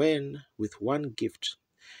 and when with one gift.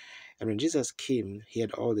 And when Jesus came, he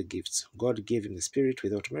had all the gifts. God gave him the Spirit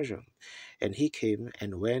without measure. And he came,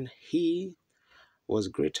 and when he was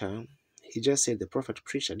greater, he just said the prophet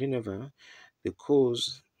preached at Nineveh,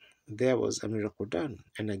 because there was a miracle done,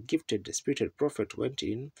 and a gifted, spirited prophet went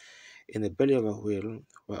in the belly of a whale,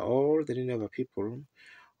 where all the Nineveh people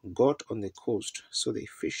got on the coast, so they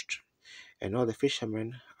fished. And all the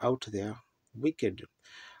fishermen out there, wicked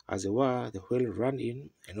as they were, the whale ran in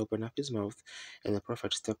and opened up his mouth, and the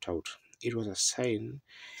prophet stepped out. It was a sign,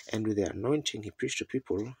 and with the anointing he preached to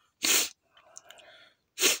people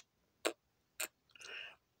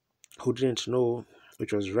who didn't know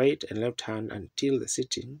which was right and left hand, until the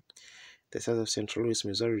city, the south of St. Louis,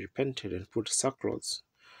 Missouri, repented and put sackcloths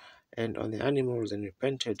and on the animals, and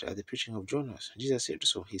repented at the preaching of Jonas. Jesus said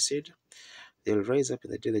so. He said, they will rise up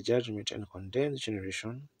in the day of the judgment and condemn the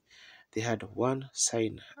generation. They had one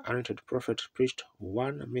sign. Anointed prophet preached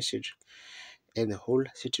one message, and the whole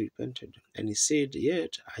city repented. And he said,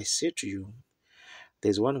 yet I say to you, there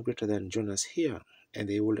is one greater than Jonas here, and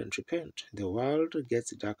they wouldn't repent. The world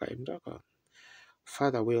gets darker and darker,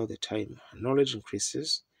 farther away all the time. Knowledge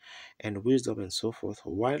increases, and wisdom and so forth,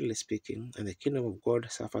 widely speaking, and the kingdom of God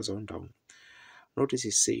suffers on down. Notice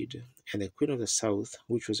he said, and the queen of the south,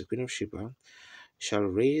 which was the queen of Sheba, shall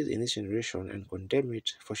raise in this generation and condemn it,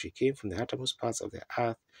 for she came from the uttermost parts of the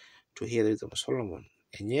earth to hear the wisdom of Solomon.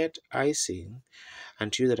 And yet I say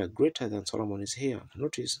unto you that are greater than Solomon is here.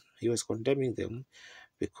 Notice he was condemning them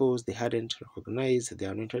because they hadn't recognized the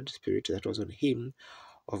anointed spirit that was on him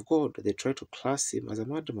of God. They tried to class him as a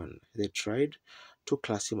madman. They tried to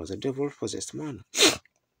class him as a devil-possessed man,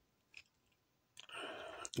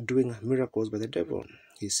 doing miracles by the devil.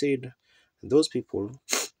 He said, those people,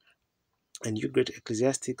 and you great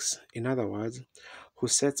ecclesiastics, in other words, who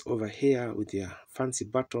sits over here with your fancy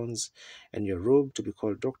buttons and your robe to be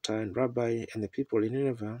called doctor and rabbi, and the people in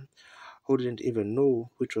Nineveh who didn't even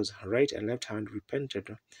know which was right and left hand,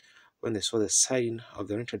 repented when they saw the sign of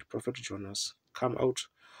the anointed prophet Jonas come out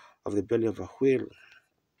of the belly of a whale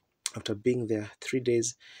after being there 3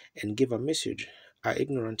 days and give a message. Our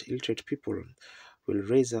ignorant, illiterate people will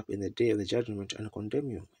raise up in the day of the judgment and condemn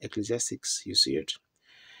you. Ecclesiastics, you see it?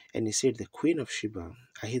 And he said, the queen of Sheba,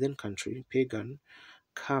 a heathen country, pagan,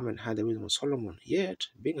 come and had the wisdom of Solomon, yet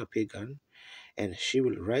being a pagan, and she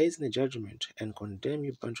will rise in the judgment and condemn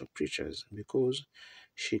you bunch of preachers, because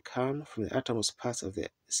she come from the uttermost parts of the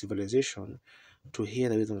civilization to hear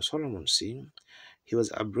the wisdom of Solomon. See, he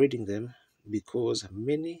was upbraiding them because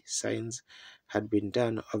many signs had been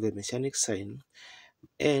done of the messianic sign,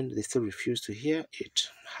 and they still refused to hear it.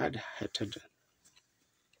 Hard-hearted.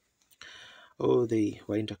 Oh, they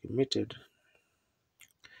were intercommitted.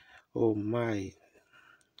 Oh my,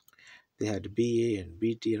 They had BA and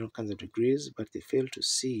BD and all kinds of degrees, but they failed to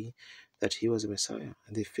see that he was a Messiah,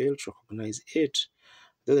 and they failed to recognize it,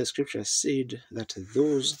 though the scripture said that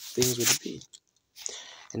those things would be.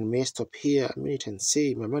 And may I stop here a minute and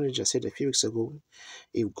say, my manager said a few weeks ago,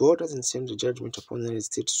 if God doesn't send a judgment upon the United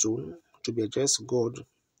States soon, to be a just God,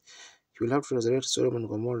 he will have to resurrect Sodom and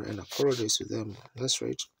Gomorrah and apologize to them. That's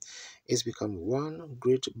right. It's become one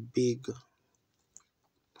great big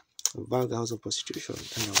vulgar house of prostitution,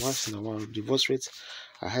 and the worst in the world. Divorce rates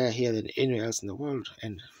are higher here than anywhere else in the world,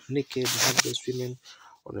 and naked, helpless women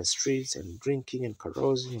on the streets and drinking and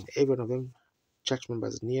carousing, and every one of them church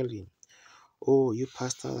members nearly. Oh, you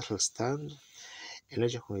pastor that will stand and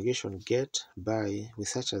let your congregation get by with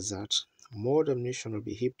such as that, more damnation will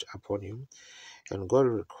be heaped upon you, and God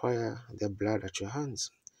will require their blood at your hands.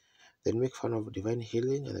 Then make fun of divine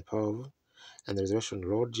healing and the power of and the resurrection of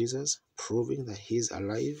Lord Jesus, proving that he is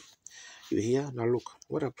alive. You hear? Now look,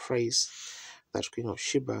 what a price that Queen of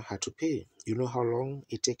Sheba had to pay. You know how long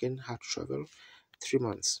it taken her to travel? 3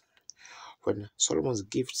 months. When Solomon's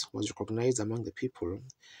gift was recognized among the people,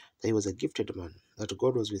 that he was a gifted man, that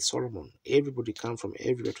God was with Solomon. Everybody came from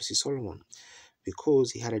everywhere to see Solomon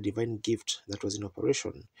because he had a divine gift that was in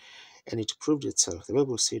operation, and it proved itself. The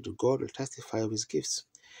Bible said God will testify of his gifts.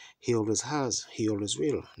 He always has, he always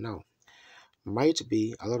will. Now, might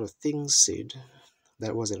be a lot of things said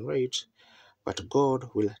that wasn't right, but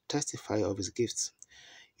God will testify of his gifts.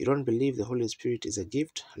 You don't believe the Holy Spirit is a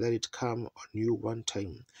gift? Let it come on you one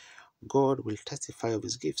time. God will testify of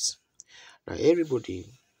his gifts. Now, everybody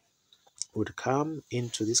would come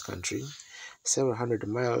into this country several hundred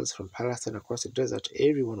miles from Palestine across the desert.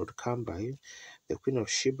 Everyone would come by. The Queen of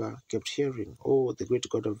Sheba kept hearing, oh, the great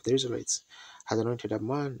God of the Israelites has anointed a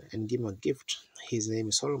man and given him a gift. His name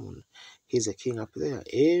is Solomon. He's a king up there.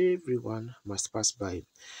 Everyone must pass by.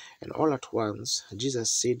 And all at once,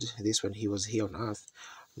 Jesus said this when he was here on earth,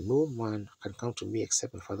 no man can come to me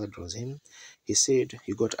except my Father draws him. He said,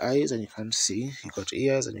 you got eyes and you can't see, you got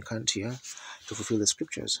ears and you can't hear, to fulfill the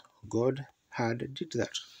scriptures. God had did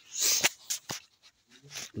that.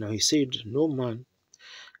 Now he said, no man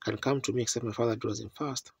can come to me except my Father draws him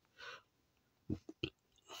first.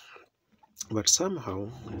 But somehow,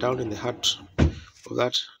 down in the heart of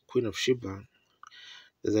that Queen of Sheba,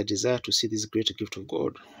 there's a desire to see this great gift of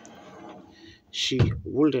God. She'd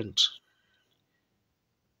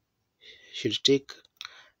take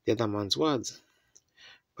the other man's words,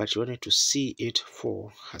 but she wanted to see it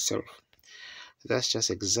for herself. That's just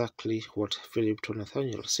exactly what Philip told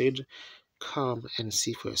Nathanael, said, come and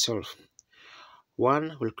see for yourself.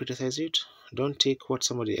 One will criticize it. Don't take what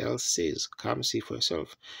somebody else says. Come see for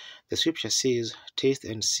yourself. The scripture says, taste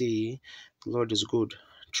and see the Lord is good.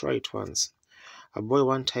 Try it once. A boy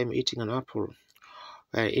one time eating an apple,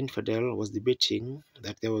 where an infidel was debating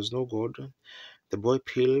that there was no God. The boy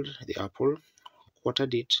peeled the apple,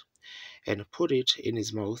 quartered it, and put it in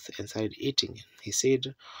his mouth and started eating. He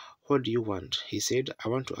said, what do you want? He said, I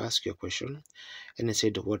want to ask you a question. And he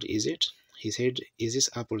said, what is it? He said, is this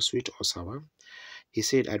apple sweet or sour? He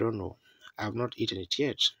said, I don't know. I have not eaten it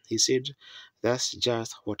yet. He said, that's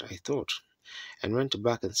just what I thought, and went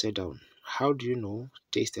back and sat down. How do you know?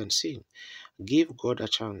 Taste and see. Give God a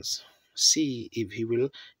chance. See if he will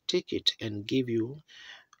take it and give you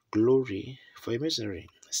glory for your misery.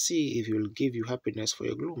 See if he will give you happiness for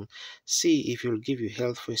your gloom. See if he will give you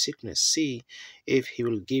health for your sickness. See if he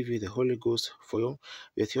will give you the Holy Ghost for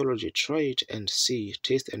your theology. Try it and see.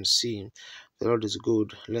 Taste and see. The Lord is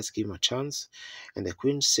good. Let's give him a chance. And the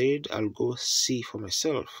queen said, I'll go see for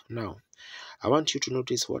myself. Now, I want you to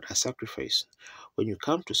notice what a sacrifice. When you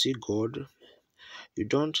come to see God, you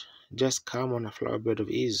don't just come on a flower bed of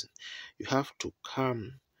ease. You have to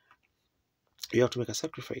come. You have to make a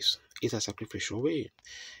sacrifice. It's a sacrificial way.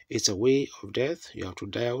 It's a way of death. You have to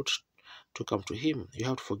die out to come to him. You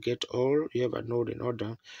have to forget all you ever known in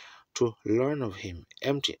order to learn of him.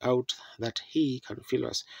 Empty out that he can fill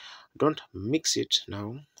us. Don't mix it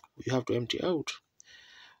now. You have to empty out.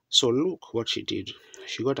 So look what she did.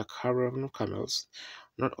 She got a caravan of camels.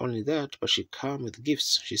 Not only that, but she came with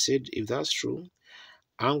gifts. She said, if that's true,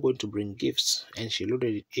 I'm going to bring gifts. And she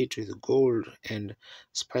loaded it with gold and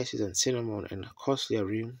spices and cinnamon and costly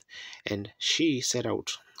ring. And she set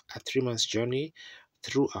out a 3 months journey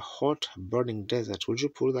through a hot, burning desert. Would you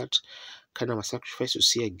pull that kind of a sacrifice to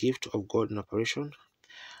see a gift of God in operation?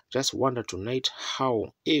 Just wonder tonight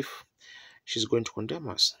how, if she's going to condemn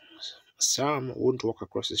us. Some won't walk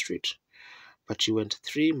across the street, but she went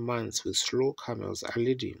 3 months with slow camels, a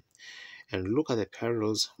lady. And look at the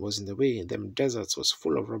perils was in the way. Them deserts was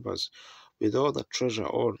full of robbers with all the treasure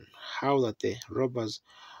on. How that the robbers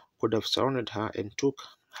could have surrounded her and took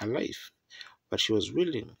her life, but she was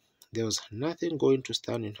willing. There was nothing going to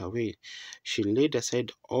stand in her way. She laid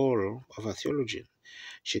aside all of her theology.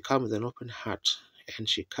 She came with an open heart, and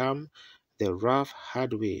she came the rough,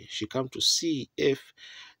 hard way. She came to see if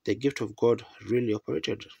the gift of God really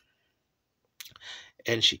operated.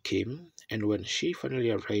 And she came, and when she finally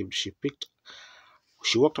arrived, she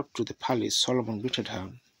walked up to the palace. Solomon greeted her.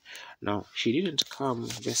 Now, she didn't come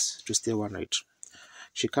just to stay one night.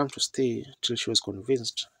 She came to stay till she was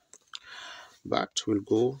convinced. But we'll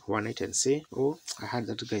go one night and say, oh, I heard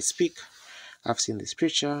that guy speak. I've seen this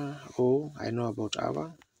preacher. Oh, I know about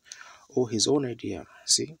Ava. Oh, his own idea.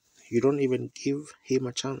 See, you don't even give him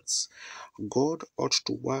a chance. God ought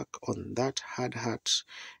to work on that hard heart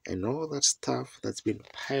and all that stuff that's been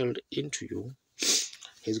piled into you.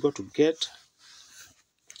 He's got to get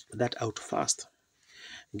that out fast.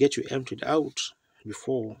 Get you emptied out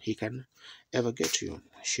before he can ever get to you.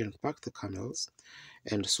 She unpacked the camels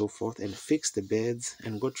and so forth and fixed the beds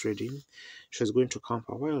and got ready. She was going to camp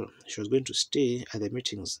a while. She was going to stay at the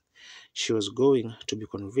meetings. She was going to be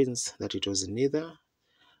convinced that it was neither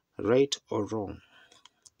right or wrong.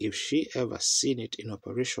 If she ever seen it in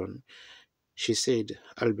operation, she said,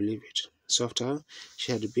 I'll believe it. So after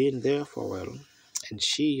she had been there for a while, and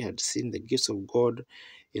she had seen the gifts of God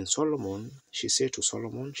in Solomon, she said to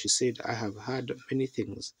Solomon, she said, I have heard many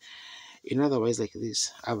things. In other words, like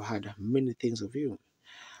this, I've heard many things of you.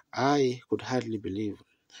 I could hardly believe.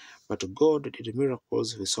 But God did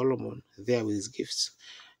miracles with Solomon there with his gifts.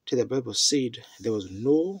 Till the Bible said there was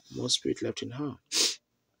no more spirit left in her.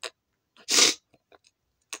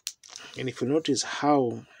 And if you notice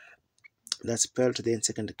how that's spelled there in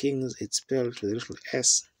 2 Kings, it's spelled with a little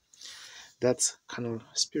s. That's carnal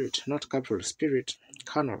spirit, not capital spirit,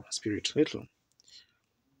 carnal spirit, little.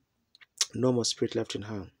 No more spirit left in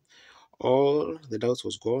her. All the doubts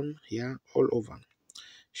was gone, yeah, all over.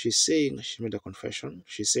 She's saying, she made a confession.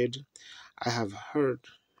 She said, I have heard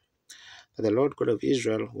that the Lord God of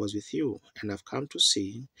Israel was with you, and I've come to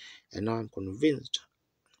see, and now I'm convinced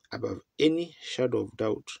above any shadow of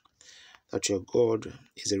doubt that your God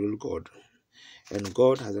is a real God, and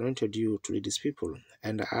God has anointed you to lead his people,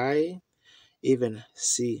 and I even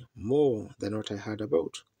see more than what I heard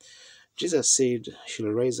about. Jesus said,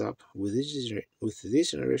 she'll rise up with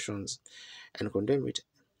these generations and condemn it.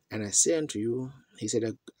 And I say unto you, he said,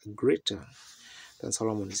 a greater than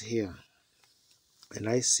Solomon is here. And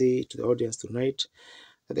I say to the audience tonight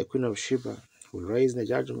that the Queen of Sheba will rise in the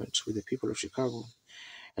judgment with the people of Chicago.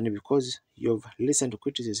 And because you've listened to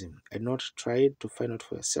criticism and not tried to find out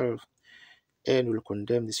for yourself and will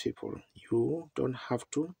condemn these people, you don't have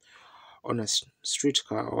to, on a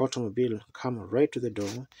streetcar or automobile, come right to the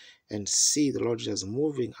door and see the Lord Jesus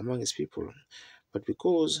moving among his people. But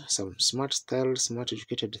because some smart-styled,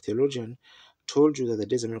 smart-educated theologian told you that the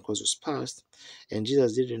days of miracles was past, and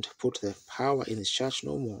Jesus didn't put the power in his church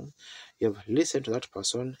no more, you have listened to that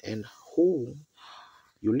person, and who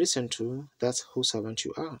you listen to, that's whose servant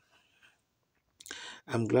you are.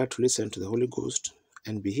 I'm glad to listen to the Holy Ghost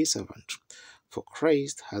and be his servant. For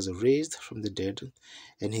Christ has raised from the dead,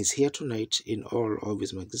 and he's here tonight in all of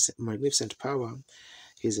his magnificent power.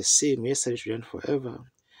 He's the same yesterday, today, and forever.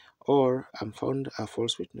 Or I'm found a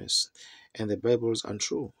false witness, and the Bible's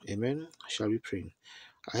untrue. Amen. Shall we pray?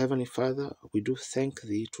 Our Heavenly Father, we do thank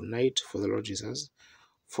thee tonight for the Lord Jesus,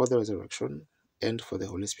 for the resurrection, and for the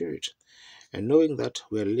Holy Spirit. And knowing that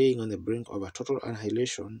we are laying on the brink of a total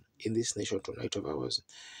annihilation in this nation tonight of ours,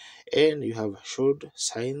 and you have showed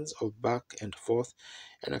signs of back and forth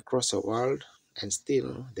and across the world, and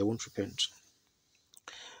still they won't repent.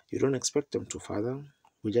 You don't expect them to, Father.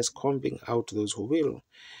 We're just combing out those who will,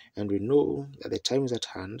 and we know that the time is at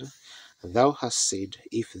hand. Thou hast said,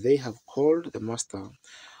 if they have called the master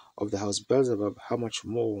of the house Beelzebub, how much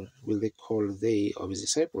more will they call they of his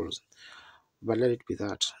disciples? But let it be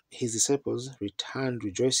that his disciples returned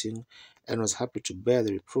rejoicing and was happy to bear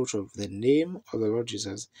the reproach of the name of the Lord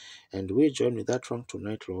Jesus. And we join with that wrong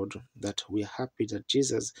tonight, Lord, that we are happy that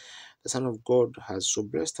Jesus, the Son of God, has so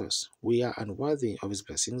blessed us. We are unworthy of his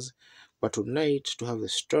blessings, but tonight to have the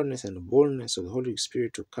sternness and boldness of the Holy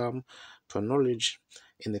Spirit to come to acknowledge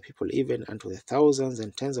in the people, even unto the thousands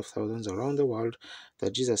and tens of thousands around the world,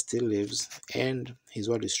 that Jesus still lives and his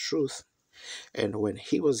word is truth. And when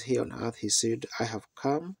he was here on earth, he said, I have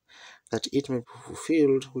come that it may be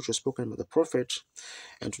fulfilled, which was spoken by the prophet.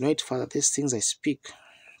 And tonight, Father, these things I speak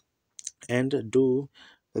and do,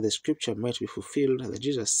 that the scripture might be fulfilled, that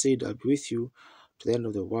Jesus said, I'll be with you to the end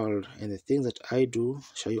of the world, and the things that I do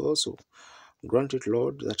shall you also. Grant it,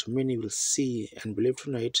 Lord, that many will see and believe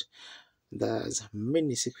tonight. There's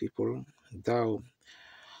many sick people. Thou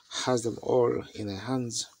has them all in thy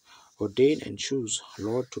hands. Ordain and choose,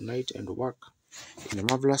 Lord, tonight and work in a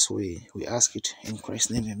marvelous way. We ask it in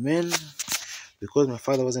Christ's name, amen. Because my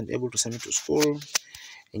father wasn't able to send me to school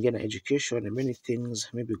and get an education and many things,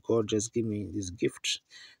 maybe God just give me this gift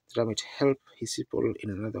that I might help his people in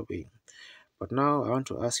another way. But now I want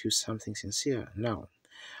to ask you something sincere. Now,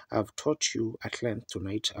 I've taught you at length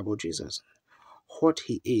tonight about Jesus, what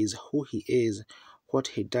he is, who he is, what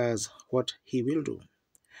he does, what he will do.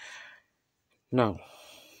 Now,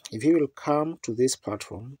 if you will come to this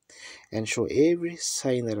platform and show every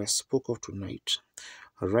sign that I spoke of tonight,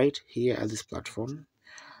 right here at this platform,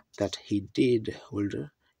 that he did, will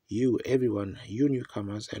you, everyone, you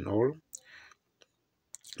newcomers and all.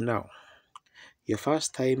 Now, your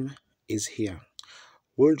first time is here.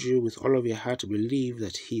 Would you, with all of your heart, believe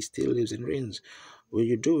that he still lives and reigns? Will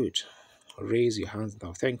you do it? Raise your hands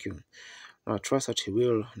now. Thank you. Now, trust that he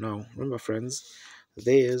will. Now, remember, friends,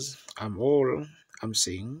 all I'm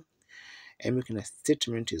saying, and making a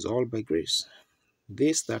statement is all by grace.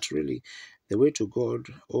 This, that really, the way to God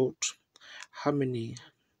ought. How many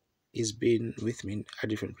is been with me at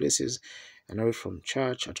different places, and away from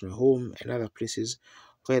church, at my home, and other places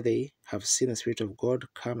where they have seen the Spirit of God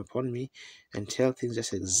come upon me and tell things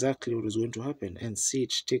just exactly what is going to happen and see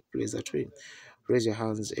it take place that way. Raise your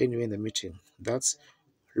hands anywhere in the meeting. That's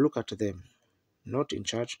look at them, not in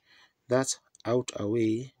church. That's out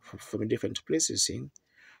away from different places, saying,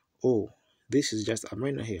 oh, this is just a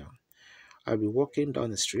minor here. I'll be walking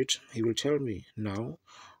down the street. He will tell me, now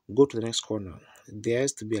go to the next corner.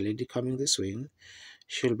 There's to be a lady coming this way.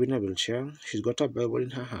 She'll be in a wheelchair. She's got a Bible in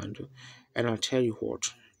her hand. And I'll tell you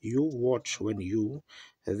what, you watch when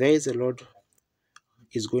there is the Lord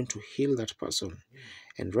is going to heal that person.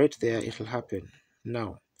 And right there, it'll happen.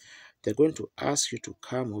 Now, they're going to ask you to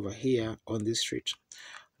come over here on this street.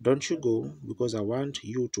 Don't you go, because I want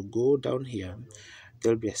you to go down here.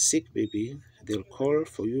 There'll be a sick baby. They'll call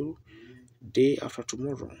for you day after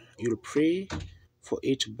tomorrow. You'll pray for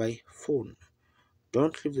it by phone.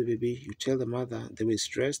 Don't leave the baby. You tell the mother the way it's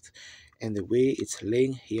dressed and the way it's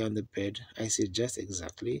laying here on the bed. I say just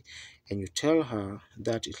exactly. And you tell her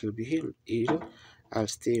that it will be healed. I'll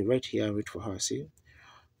stay right here and wait for her. See?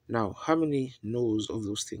 Now, how many knows of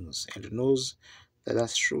those things and knows that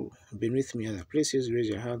that's true? Been with me other places. Raise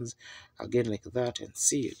your hands again like that and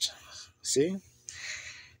see it. See?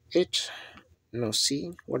 It. Now,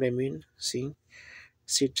 see what I mean? See?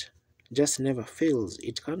 It just never fails.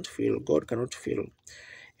 It can't fail. God cannot fail.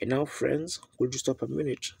 And now, friends, could you stop a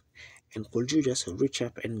minute and could you just reach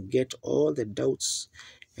up and get all the doubts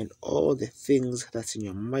and all the things that's in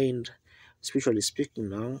your mind, spiritually speaking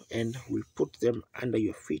now, and we'll put them under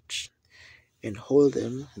your feet and hold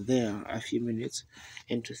them there a few minutes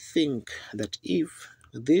and to think that if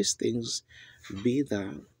these things be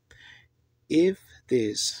if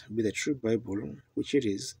this be the true Bible, which it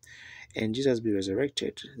is, and Jesus be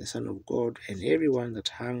resurrected, the Son of God, and everyone that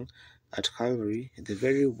hung at Calvary, the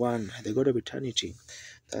very one, the God of eternity,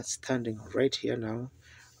 that's standing right here now,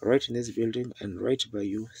 right in this building, and right by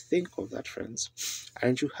you. Think of that, friends.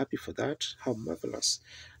 Aren't you happy for that? How marvelous.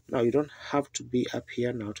 Now, you don't have to be up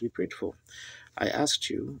here now to be prayed for. I asked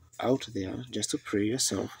you out there just to pray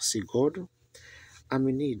yourself. Say, God, I'm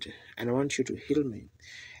in need, and I want you to heal me.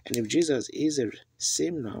 And if Jesus is the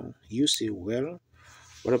same now, you say, well,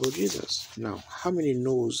 what about Jesus? Now, how many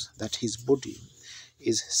knows that his body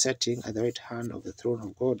is sitting at the right hand of the throne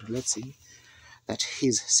of God? Let's see that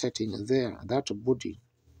he's sitting there. That body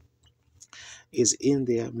is in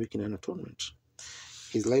there making an atonement.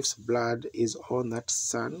 His life's blood is on that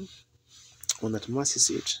sun, on that mercy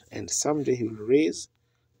seat, and someday he will raise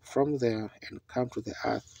from there and come to the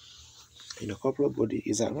earth in a couple of bodies.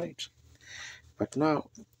 Is that right? But now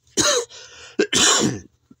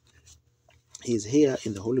he's here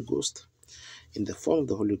in the Holy Ghost, in the form of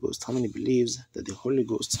the Holy Ghost. How many believes that the Holy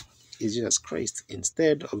Ghost is Jesus Christ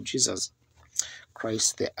instead of Jesus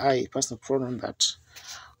Christ, the I, personal pronoun that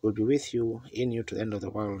will be with you, in you to the end of the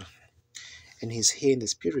world? And he's here in the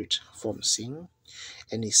spirit form, sing,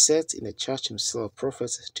 and he sets in the church himself,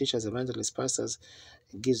 prophets, teachers, evangelists, pastors,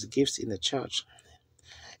 gives gifts in the church.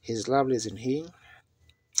 His love is in him.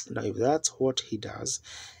 Now, if that's what he does,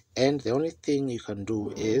 and the only thing you can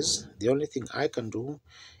do is, the only thing I can do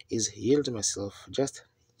is yield myself, just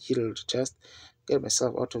yield, just get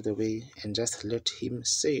myself out of the way and just let him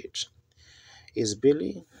say it. Is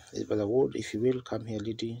Billy, is Brother Wood, if you will, come here,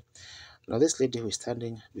 lady. Now, this lady who is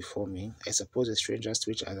standing before me, I suppose are strangers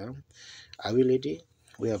to each other. Are we, lady?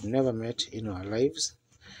 We have never met in our lives.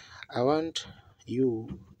 I want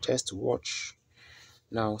you just to watch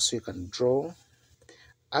now so you can draw.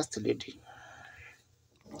 Ask the lady.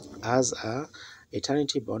 as a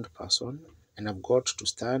eternity-bound person, and I've got to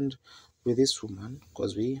stand with this woman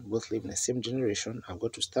because we both live in the same generation. I've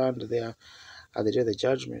got to stand there at the day of the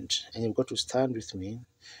judgment, and you've got to stand with me.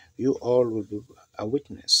 You all will be a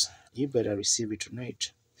witness. You better receive it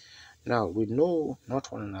tonight. Now, we know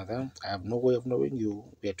not one another. I have no way of knowing you.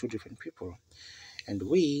 We are two different people. And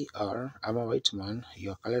I'm a white man,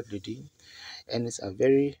 you're a colored lady. And it's a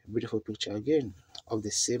very beautiful picture again of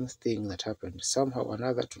the same thing that happened. Somehow or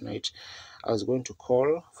another tonight, I was going to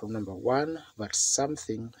call from number 1, but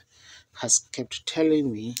something has kept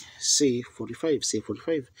telling me, say 45, say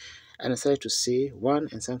 45. And I started to say 1,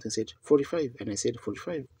 and something said 45, and I said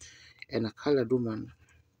 45. And a colored woman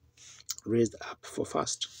raised up for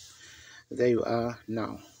fast. There you are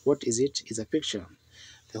now. What is it? It's a picture.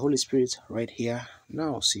 The Holy Spirit right here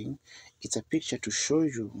now, see? It's a picture to show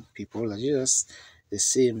you, people, that Jesus, the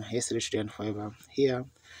same yesterday, today, and forever. Here,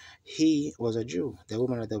 he was a Jew. The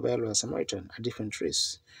woman at the well was a Samaritan, a different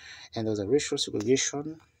race. And there was a racial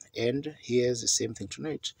segregation. And here's the same thing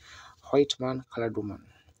tonight. White man, colored woman.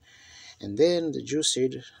 And then the Jew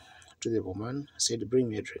said to the woman, said, bring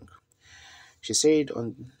me a drink. She said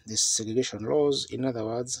on the segregation laws, in other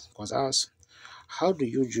words, was asked, how do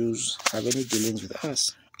you Jews have any dealings with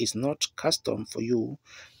us? It's not custom for you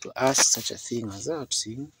to ask such a thing as that,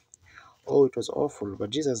 see? Oh, it was awful, but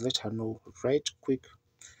Jesus let her know right quick.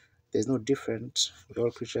 There's no different. We're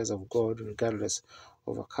all creatures of God, regardless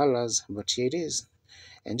of our colors, but here it is.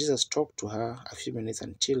 And Jesus talked to her a few minutes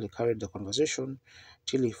until he carried the conversation,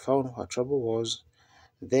 till he found what her trouble was.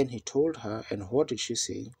 Then he told her, and what did she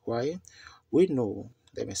say? Why? We know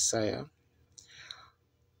the Messiah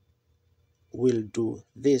will do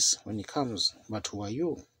this when he comes, but who are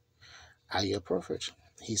you? Are you a prophet?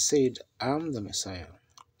 He said, I'm the Messiah.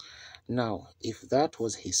 Now, if that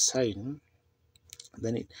was his sign,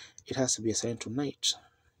 then it has to be a sign tonight.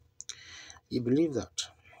 You believe that?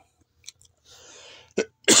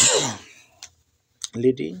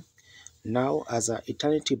 Lady, now as an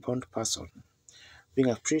eternity-bound person, being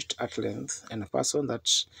a priest at length, and a person that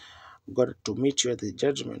got to meet you at the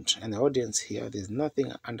judgment, and the audience here, there's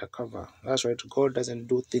nothing undercover. That's right, God doesn't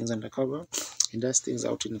do things undercover. He does things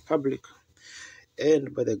out in public.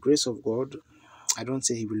 And by the grace of God, I don't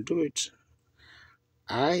say he will do it.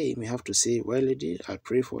 I may have to say, well, lady, I'll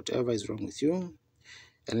pray for whatever is wrong with you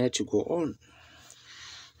and let you go on.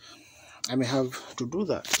 I may have to do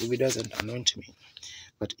that if he doesn't anoint me.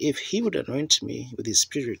 But if he would anoint me with his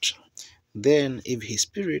spirit, then if his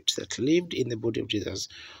spirit that lived in the body of Jesus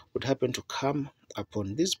would happen to come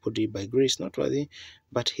upon this body by grace not worthy,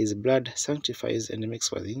 but his blood sanctifies and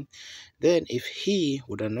makes worthy, then if he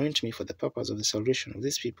would anoint me for the purpose of the salvation of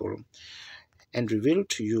these people, and reveal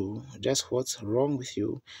to you just what's wrong with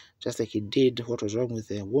you, just like he did what was wrong with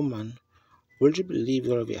the woman, will you believe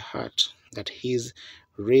with all of your heart that he's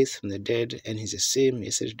raised from the dead and he's the same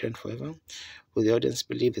yesterday, today, and forever? Will the audience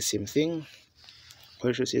believe the same thing?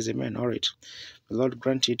 Poetry says amen. All right. The Lord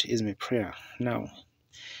grant it is my prayer. Now,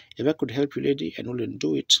 if I could help you, lady, and wouldn't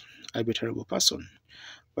do it, I'd be a terrible person.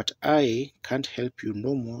 But I can't help you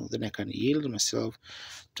no more than I can yield myself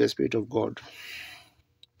to the Spirit of God.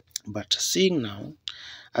 But seeing now,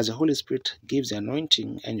 as the Holy Spirit gives the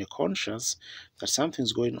anointing and you're conscious that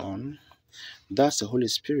something's going on, that's the Holy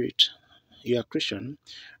Spirit. You're a Christian,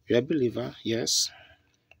 you're a believer, yes.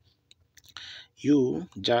 Your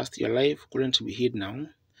life couldn't be hid now.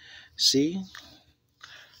 See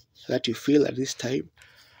that you feel at this time.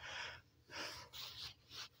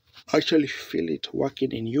 Actually feel it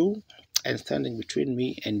working in you, and standing between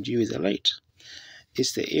me and you is a light.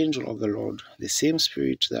 It's the angel of the Lord, the same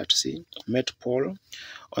spirit that met Paul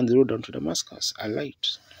on the road down to Damascus, a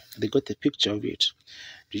light. They got the picture of it.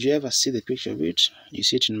 Did you ever see the picture of it? You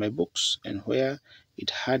see it in my books, and where it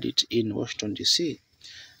had it in Washington, D.C.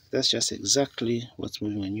 That's just exactly what's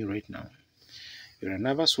moving on you right now. You're a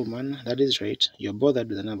nervous woman, that is right. You're bothered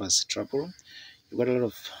with a nervous trouble. You've got a lot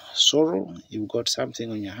of sorrow. You've got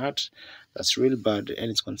something on your heart that's real bad,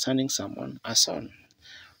 and it's concerning someone, a son.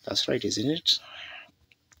 That's right, isn't it?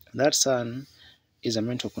 That son is a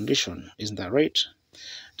mental condition. Isn't that right?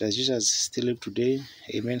 Does Jesus still live today?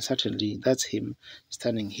 Amen. Certainly, that's him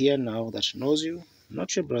standing here now that knows you.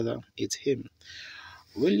 Not your brother, it's him.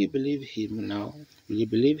 Will you believe him now? Will you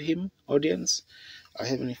believe him, audience? Our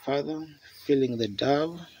Heavenly Father, feeling the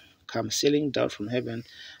dove come sailing down from heaven,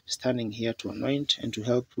 standing here to anoint and to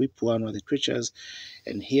help we poor and other creatures.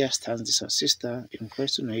 And here stands this our sister in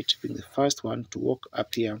Christ tonight, being the first one to walk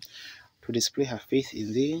up here to display her faith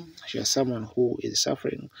in thee. She is someone who is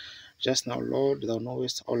suffering Just now, Lord, thou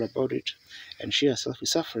knowest all about it, and she herself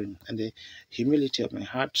is suffering, and the humility of my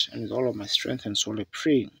heart, and with all of my strength and soul I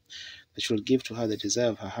pray that you will give to her the desire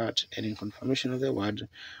of her heart, and in confirmation of the word,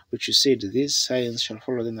 which you said, these signs shall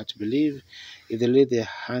follow them that believe. If they lay their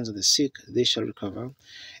hands on the sick, they shall recover.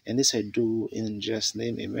 And this I do in Jesus'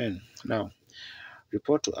 name, amen. Now,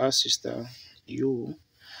 report to us, sister, you,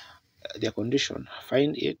 their condition.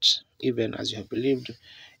 Find it, even as you have believed,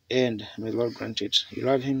 and may the Lord grant it. You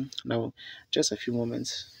love him. Now, just a few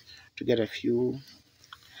moments to get a few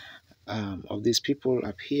of these people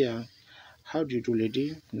up here. How do you do,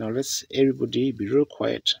 lady? Now let's everybody be real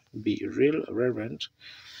quiet, be real reverent,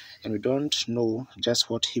 and we don't know just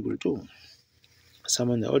what he will do.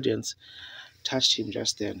 Someone in the audience touched him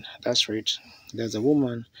just then. That's right. There's a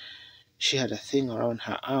woman. She had a thing around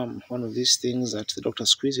her arm, one of these things that the doctor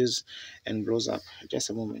squeezes and blows up. Just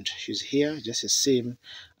a moment. She's here, just the same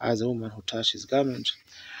as the woman who touched his garment.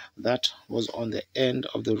 That was on the end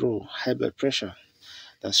of the row. High blood pressure.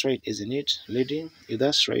 That's right, isn't it, lady? If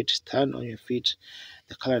that's right, stand on your feet.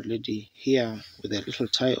 The colored lady here with a little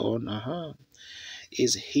tie on,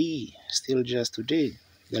 is he still just today?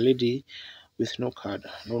 The lady with no card,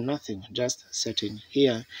 no nothing, just sitting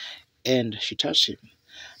here, and she touched him.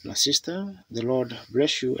 Now, sister, the Lord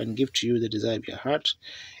bless you and give to you the desire of your heart.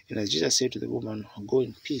 And as Jesus said to the woman, go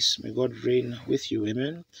in peace. May God reign with you.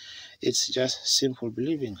 Amen. It's just simple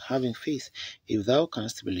believing, having faith. If thou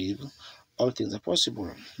canst believe, all things are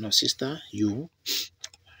possible. Now, sister, you're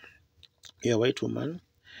a white woman,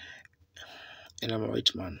 and I'm a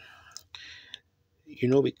white man. You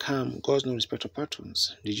know, we come, God's no respect of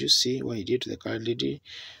patterns. Did you see what he did to the colored lady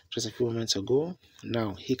just a few moments ago?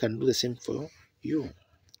 Now, he can do the same for you.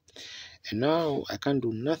 And now, I can't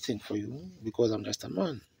do nothing for you because I'm just a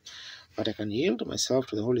man. But I can yield myself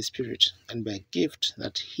to the Holy Spirit, and by a gift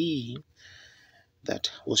that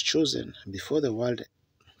was chosen before the world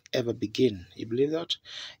ever began. You believe that?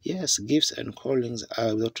 Yes, gifts and callings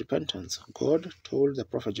are without repentance. God told the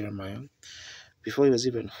prophet Jeremiah, before he was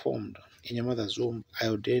even formed in your mother's womb, I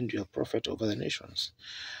ordained you a prophet over the nations.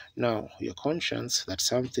 Now, your conscience that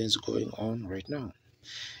something's going on right now.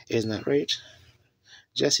 Isn't that right?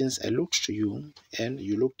 Just since I looked to you and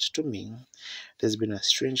you looked to me, there's been a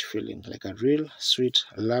strange feeling, like a real sweet,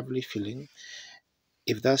 lovely feeling.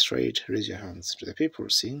 If that's right, raise your hands to the people,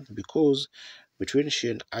 see, because between she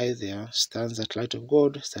and I there stands that light of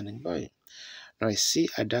God standing by. Now I see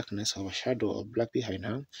a darkness of a shadow of black behind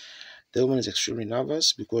her. The woman is extremely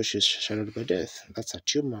nervous because she's shadowed by death. That's a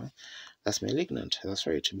tumor. That's malignant. That's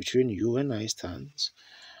right. Between you and I stands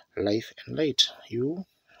life and light. You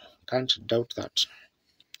can't doubt that.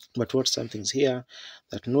 But what something's here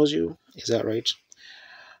that knows you, is that right?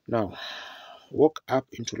 Now, walk up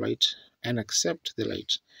into light and accept the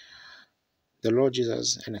light, the Lord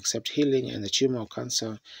Jesus, and accept healing, and the tumor of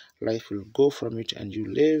cancer, life will go from it and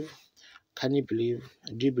you live. Can you believe?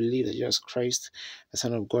 Do you believe that Jesus Christ, the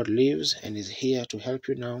Son of God, lives and is here to help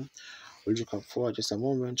you now? Will you come forward just a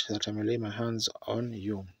moment that I may lay my hands on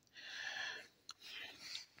you?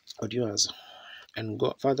 Lord yours. And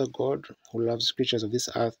God, Father God, who loves creatures of this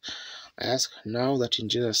earth, I ask now that in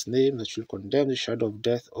Jesus' name that you'll condemn the shadow of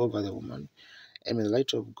death over the woman, and may the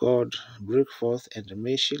light of God break forth, and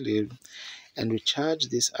may she live, and recharge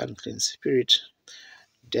this unclean spirit,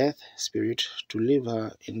 death spirit, to leave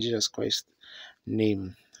her in Jesus Christ's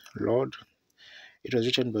name. Lord, it was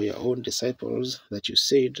written by your own disciples that you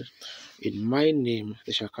said, in my name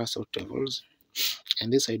they shall cast out devils,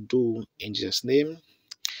 and this I do in Jesus' name.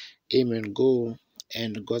 Amen. Go,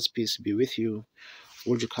 and God's peace be with you.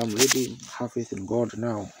 Would you come ready? Have faith in God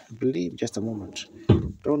now. Believe just a moment.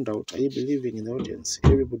 Don't doubt. Are you believing in the audience?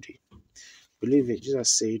 Everybody, believe it.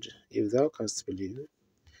 Jesus said, if thou canst believe.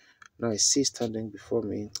 Now I see standing before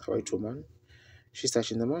me a white woman. She's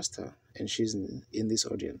touching the master, and she's in this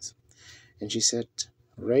audience. And she sat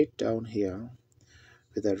right down here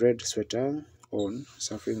with a red sweater on,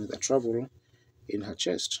 suffering with a trouble in her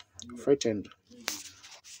chest. Frightened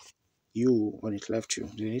you when it left you.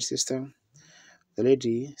 Do you need, sister? The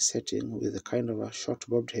lady sitting with a kind of a short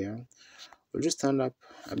bobbed hair. Will you stand up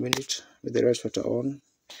a minute with the red sweater on?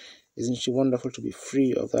 Isn't she wonderful to be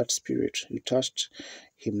free of that spirit? You touched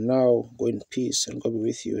him now. Go in peace and God be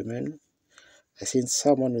with you. Amen. I seen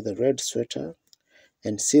someone with a red sweater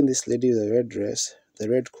and seen this lady with a red dress, the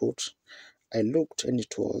red coat. I looked and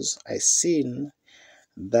I seen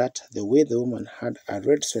that the way the woman had a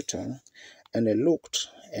red sweater, and I looked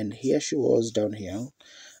and here she was down here.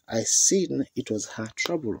 I seen it was her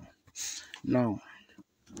trouble. Now,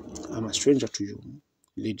 I'm a stranger to you,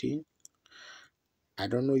 lady. I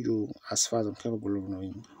don't know you as far as I'm capable of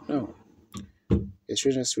knowing. Now, We're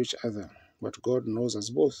strangers to each other, but God knows us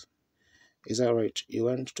both. Is that right? You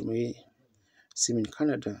went to see me in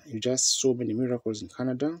Canada. You just saw many miracles in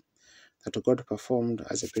Canada that God performed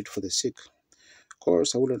as I prayed for the sick. Of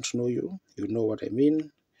course, I wouldn't know you. You know what I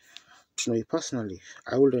mean. To know you personally,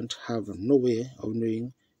 I wouldn't have no way of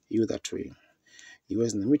knowing you that way. He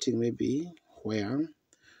was in the meeting, maybe. Where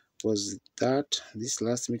was that? This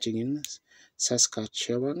last meeting in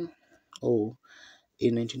Saskatchewan? Oh,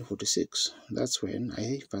 in 1946. That's when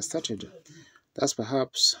I first started.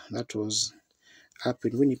 That was up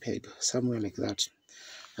in Winnipeg, somewhere like that.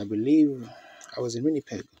 I believe I was in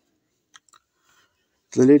Winnipeg.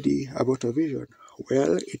 The lady about a vision.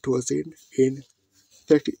 Well, it was in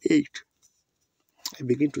 38. I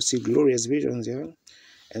began to see glorious visions here,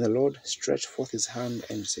 and the Lord stretched forth his hand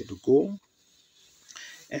and said, Go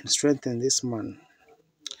and strengthen this man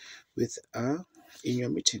with in your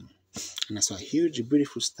meeting. And I saw a huge,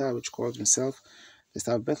 beautiful star which called himself the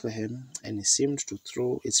Star of Bethlehem, and it seemed to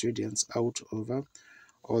throw its radiance out over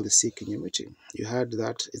all the sick in your meeting. You heard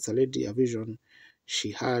that it's a lady, a vision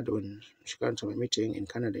she had when she came to my meeting in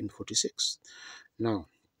Canada in 46. Now,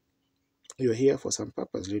 you're here for some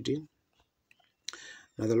purpose, lady.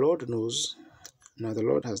 Now the Lord knows. Now the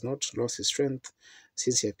Lord has not lost his strength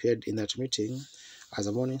since he appeared in that meeting as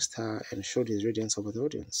a morning star and showed his radiance over the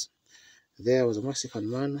audience. There was a Mexican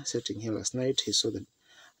man sitting here last night. He saw the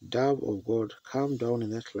dove of God come down in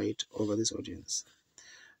that light over this audience.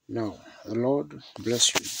 Now, the Lord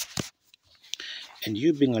bless you. And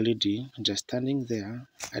you being a lady, just standing there,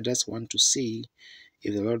 I just want to see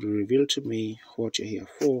if the Lord will reveal to me what you're here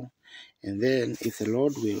for. And then if the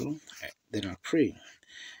Lord will, then I'll pray.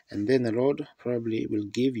 And then the Lord probably will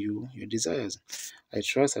give you your desires. I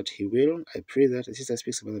trust that he will. I pray that the sister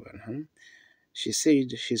speaks about Abraham. She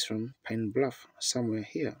said she's from Pine Bluff, somewhere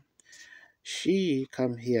here. She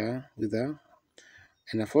came here with her,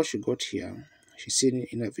 and before she got here, she seen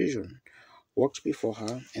in a vision, walked before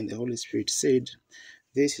her, and the Holy Spirit said,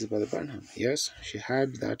 This is Brother Branham. Yes, she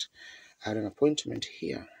had that. I had an appointment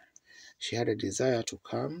here. She had a desire to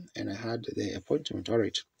come, and I had the appointment. All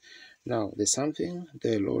right. Now, there's something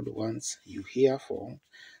the Lord wants you here for.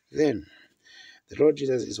 Then, the Lord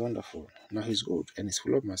Jesus is wonderful. Now, he's good, and he's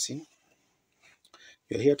full of mercy.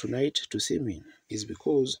 You're here tonight to see me. It's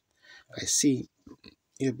because I see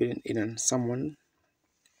you've been in another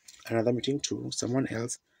meeting to someone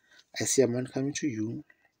else. I see a man coming to you,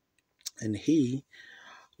 and he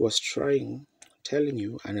was telling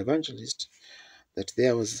you, an evangelist, that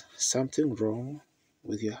there was something wrong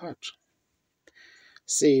with your heart.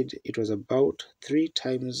 Said it was about 3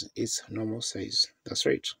 times its normal size. That's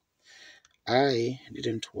right. I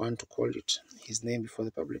didn't want to call it his name before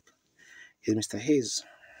the public. It's Mr. Hayes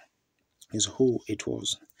is who it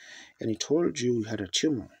was. And he told you had a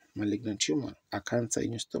tumor, malignant tumor, a cancer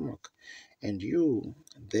in your stomach. And you,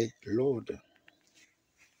 the Lord,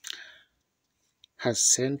 has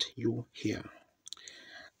sent you here.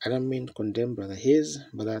 I don't mean condemn Brother Hayes,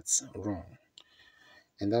 but that's wrong.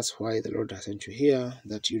 And that's why the Lord has sent you here,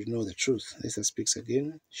 that you know the truth. This speaks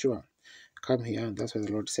again. Sure. Come here. That's why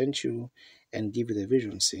the Lord sent you and give you the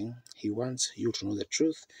vision, seeing. He wants you to know the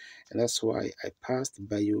truth. And that's why I passed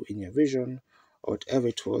by you in your vision, or whatever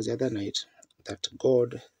it was the other night, that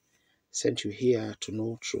God sent you here to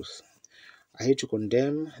know truth. I hate to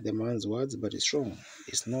condemn the man's words, but it's wrong.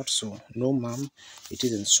 It's not so. No, ma'am, it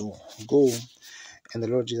isn't so. Go, and the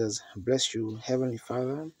Lord Jesus bless you. Heavenly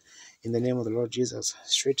Father, in the name of the Lord Jesus,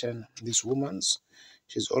 straighten this woman's.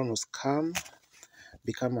 She's almost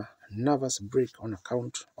become a nervous break on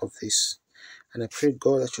account of this. And I pray,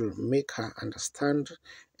 God, that you'll make her understand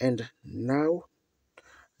and know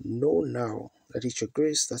now that it's your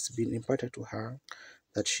grace that's been imparted to her,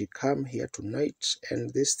 that she come here tonight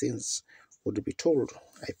and these things would be told.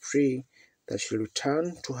 I pray that she'll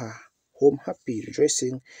return to her home happy,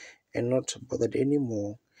 rejoicing, and not bothered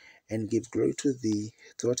anymore, and give glory to thee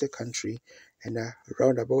throughout the country and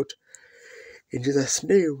round about. In Jesus'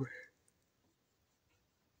 name.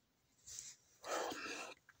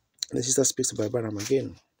 The sister speaks about Branham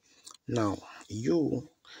again. Now, you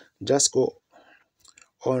just go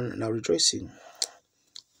on now rejoicing.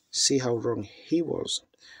 See how wrong he was.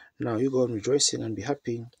 Now you go on rejoicing and be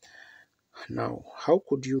happy. Now, how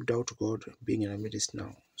could you doubt God being in our midst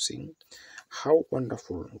now? See, how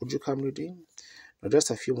wonderful. Would you come, lady? Now, just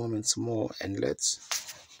a few moments more, and let's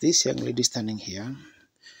this young lady standing here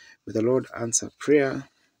with the Lord answer prayer.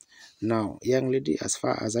 Now, young lady, as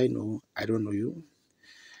far as I know, I don't know you.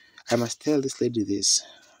 I must tell this lady this.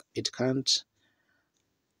 It can't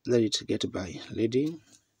let it get by. Lady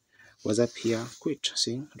was up here. Quit.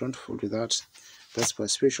 See, don't fool with that. That's for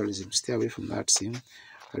spiritualism. Stay away from that sin.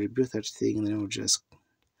 I rebuke that thing in the name of Jesus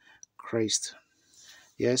Christ.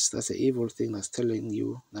 Yes, that's the evil thing that's telling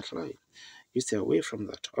you that lie. You stay away from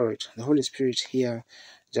that. Alright, the Holy Spirit here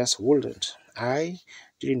just wouldn't. I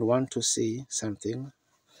didn't want to say something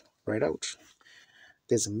right out.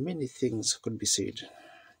 There's many things could be said,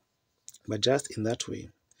 but just in that way.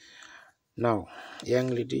 Now, young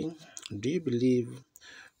lady, do you believe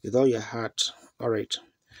with all your heart? Alright,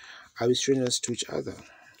 are we strangers to each other?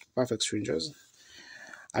 Perfect strangers.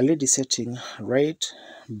 A lady sitting right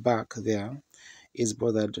back there is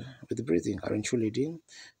bothered with breathing. Aren't you, lady?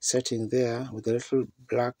 Sitting there with a little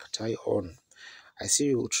black tie on. I see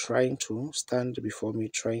you trying to stand before me,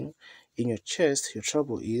 trying in your chest. Your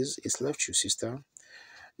trouble is it's left you, sister.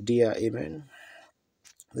 Dear, amen.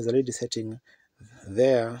 There's a lady sitting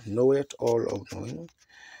there, nowhere at all of knowing,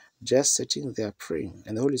 just sitting there praying.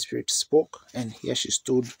 And the Holy Spirit spoke, and here she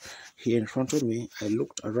stood here in front of me. I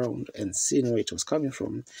looked around and seeing where it was coming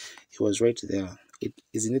from, it was right there.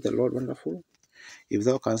 Isn't it the Lord wonderful? If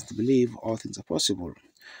thou canst believe, all things are possible.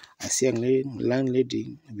 I see a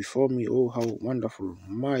landlady before me. Oh, how wonderful.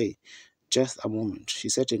 My, just a moment.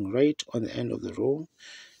 She's sitting right on the end of the row.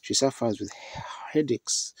 She suffers with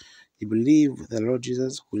headaches. You believe the Lord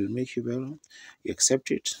Jesus will make you well. You accept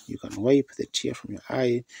it. You can wipe the tear from your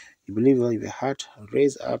eye. You believe with your heart.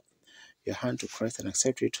 Raise up your hand to Christ and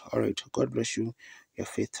accept it. All right. God bless you. Your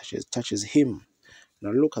faith touches him.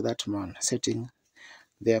 Now look at that man sitting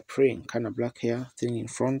there praying. Kind of black hair, thing in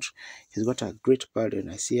front. He's got a great burden.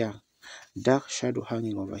 I see a dark shadow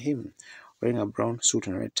hanging over him, wearing a brown suit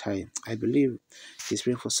and a red tie. I believe he's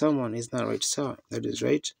praying for someone. Isn't that right, sir? That is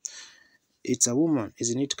right. It's a woman,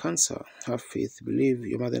 isn't it? Cancer. Have faith. Believe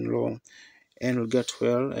your mother-in-law and will get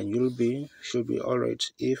well, and she'll be all right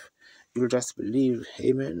if you'll just believe.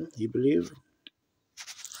 Amen. You believe?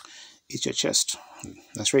 It's your chest.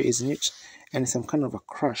 That's right, isn't it? And it's some kind of a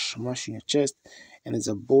crush mashing your chest, and it's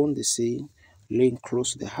a bone, they say, laying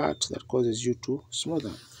close to the heart that causes you to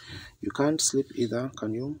smother. You can't sleep either,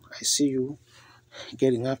 can you? I see you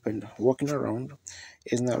getting up and walking around.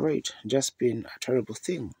 Isn't that right? Just being a terrible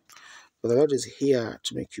thing. But the Lord is here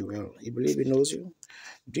to make you well. You believe he knows you?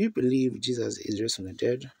 Do you believe Jesus is raised from the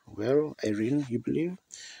dead? Well, Irene, you believe?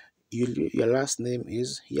 Your last name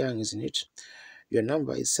is Young, isn't it? Your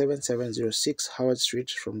number is 7706 Howard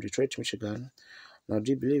Street from Detroit, Michigan. Now,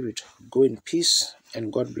 do you believe it? Go in peace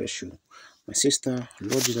and God bless you. My sister,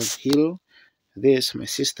 Lord Jesus, heal this, my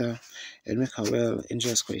sister, and make her well in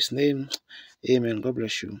Jesus Christ's name. Amen. God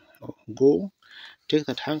bless you. Go, take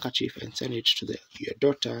that handkerchief and send it to your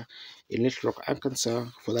daughter in Little Rock, Arkansas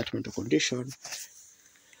for that mental condition.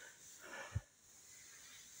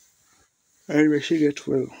 And may she get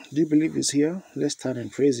well. Do you believe he's here? Let's stand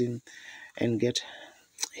and praise him and get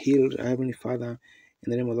healed. Heavenly Father,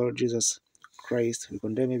 in the name of the Lord Jesus Christ, we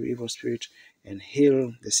condemn every evil spirit and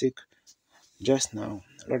heal the sick just now.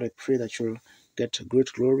 Lord, I pray that you'll get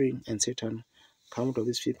great glory, and Satan, come out of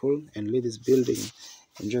these people and leave this building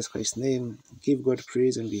in Jesus Christ's name. Give God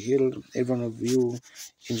praise and be healed, every one of you,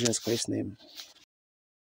 in Jesus Christ's name.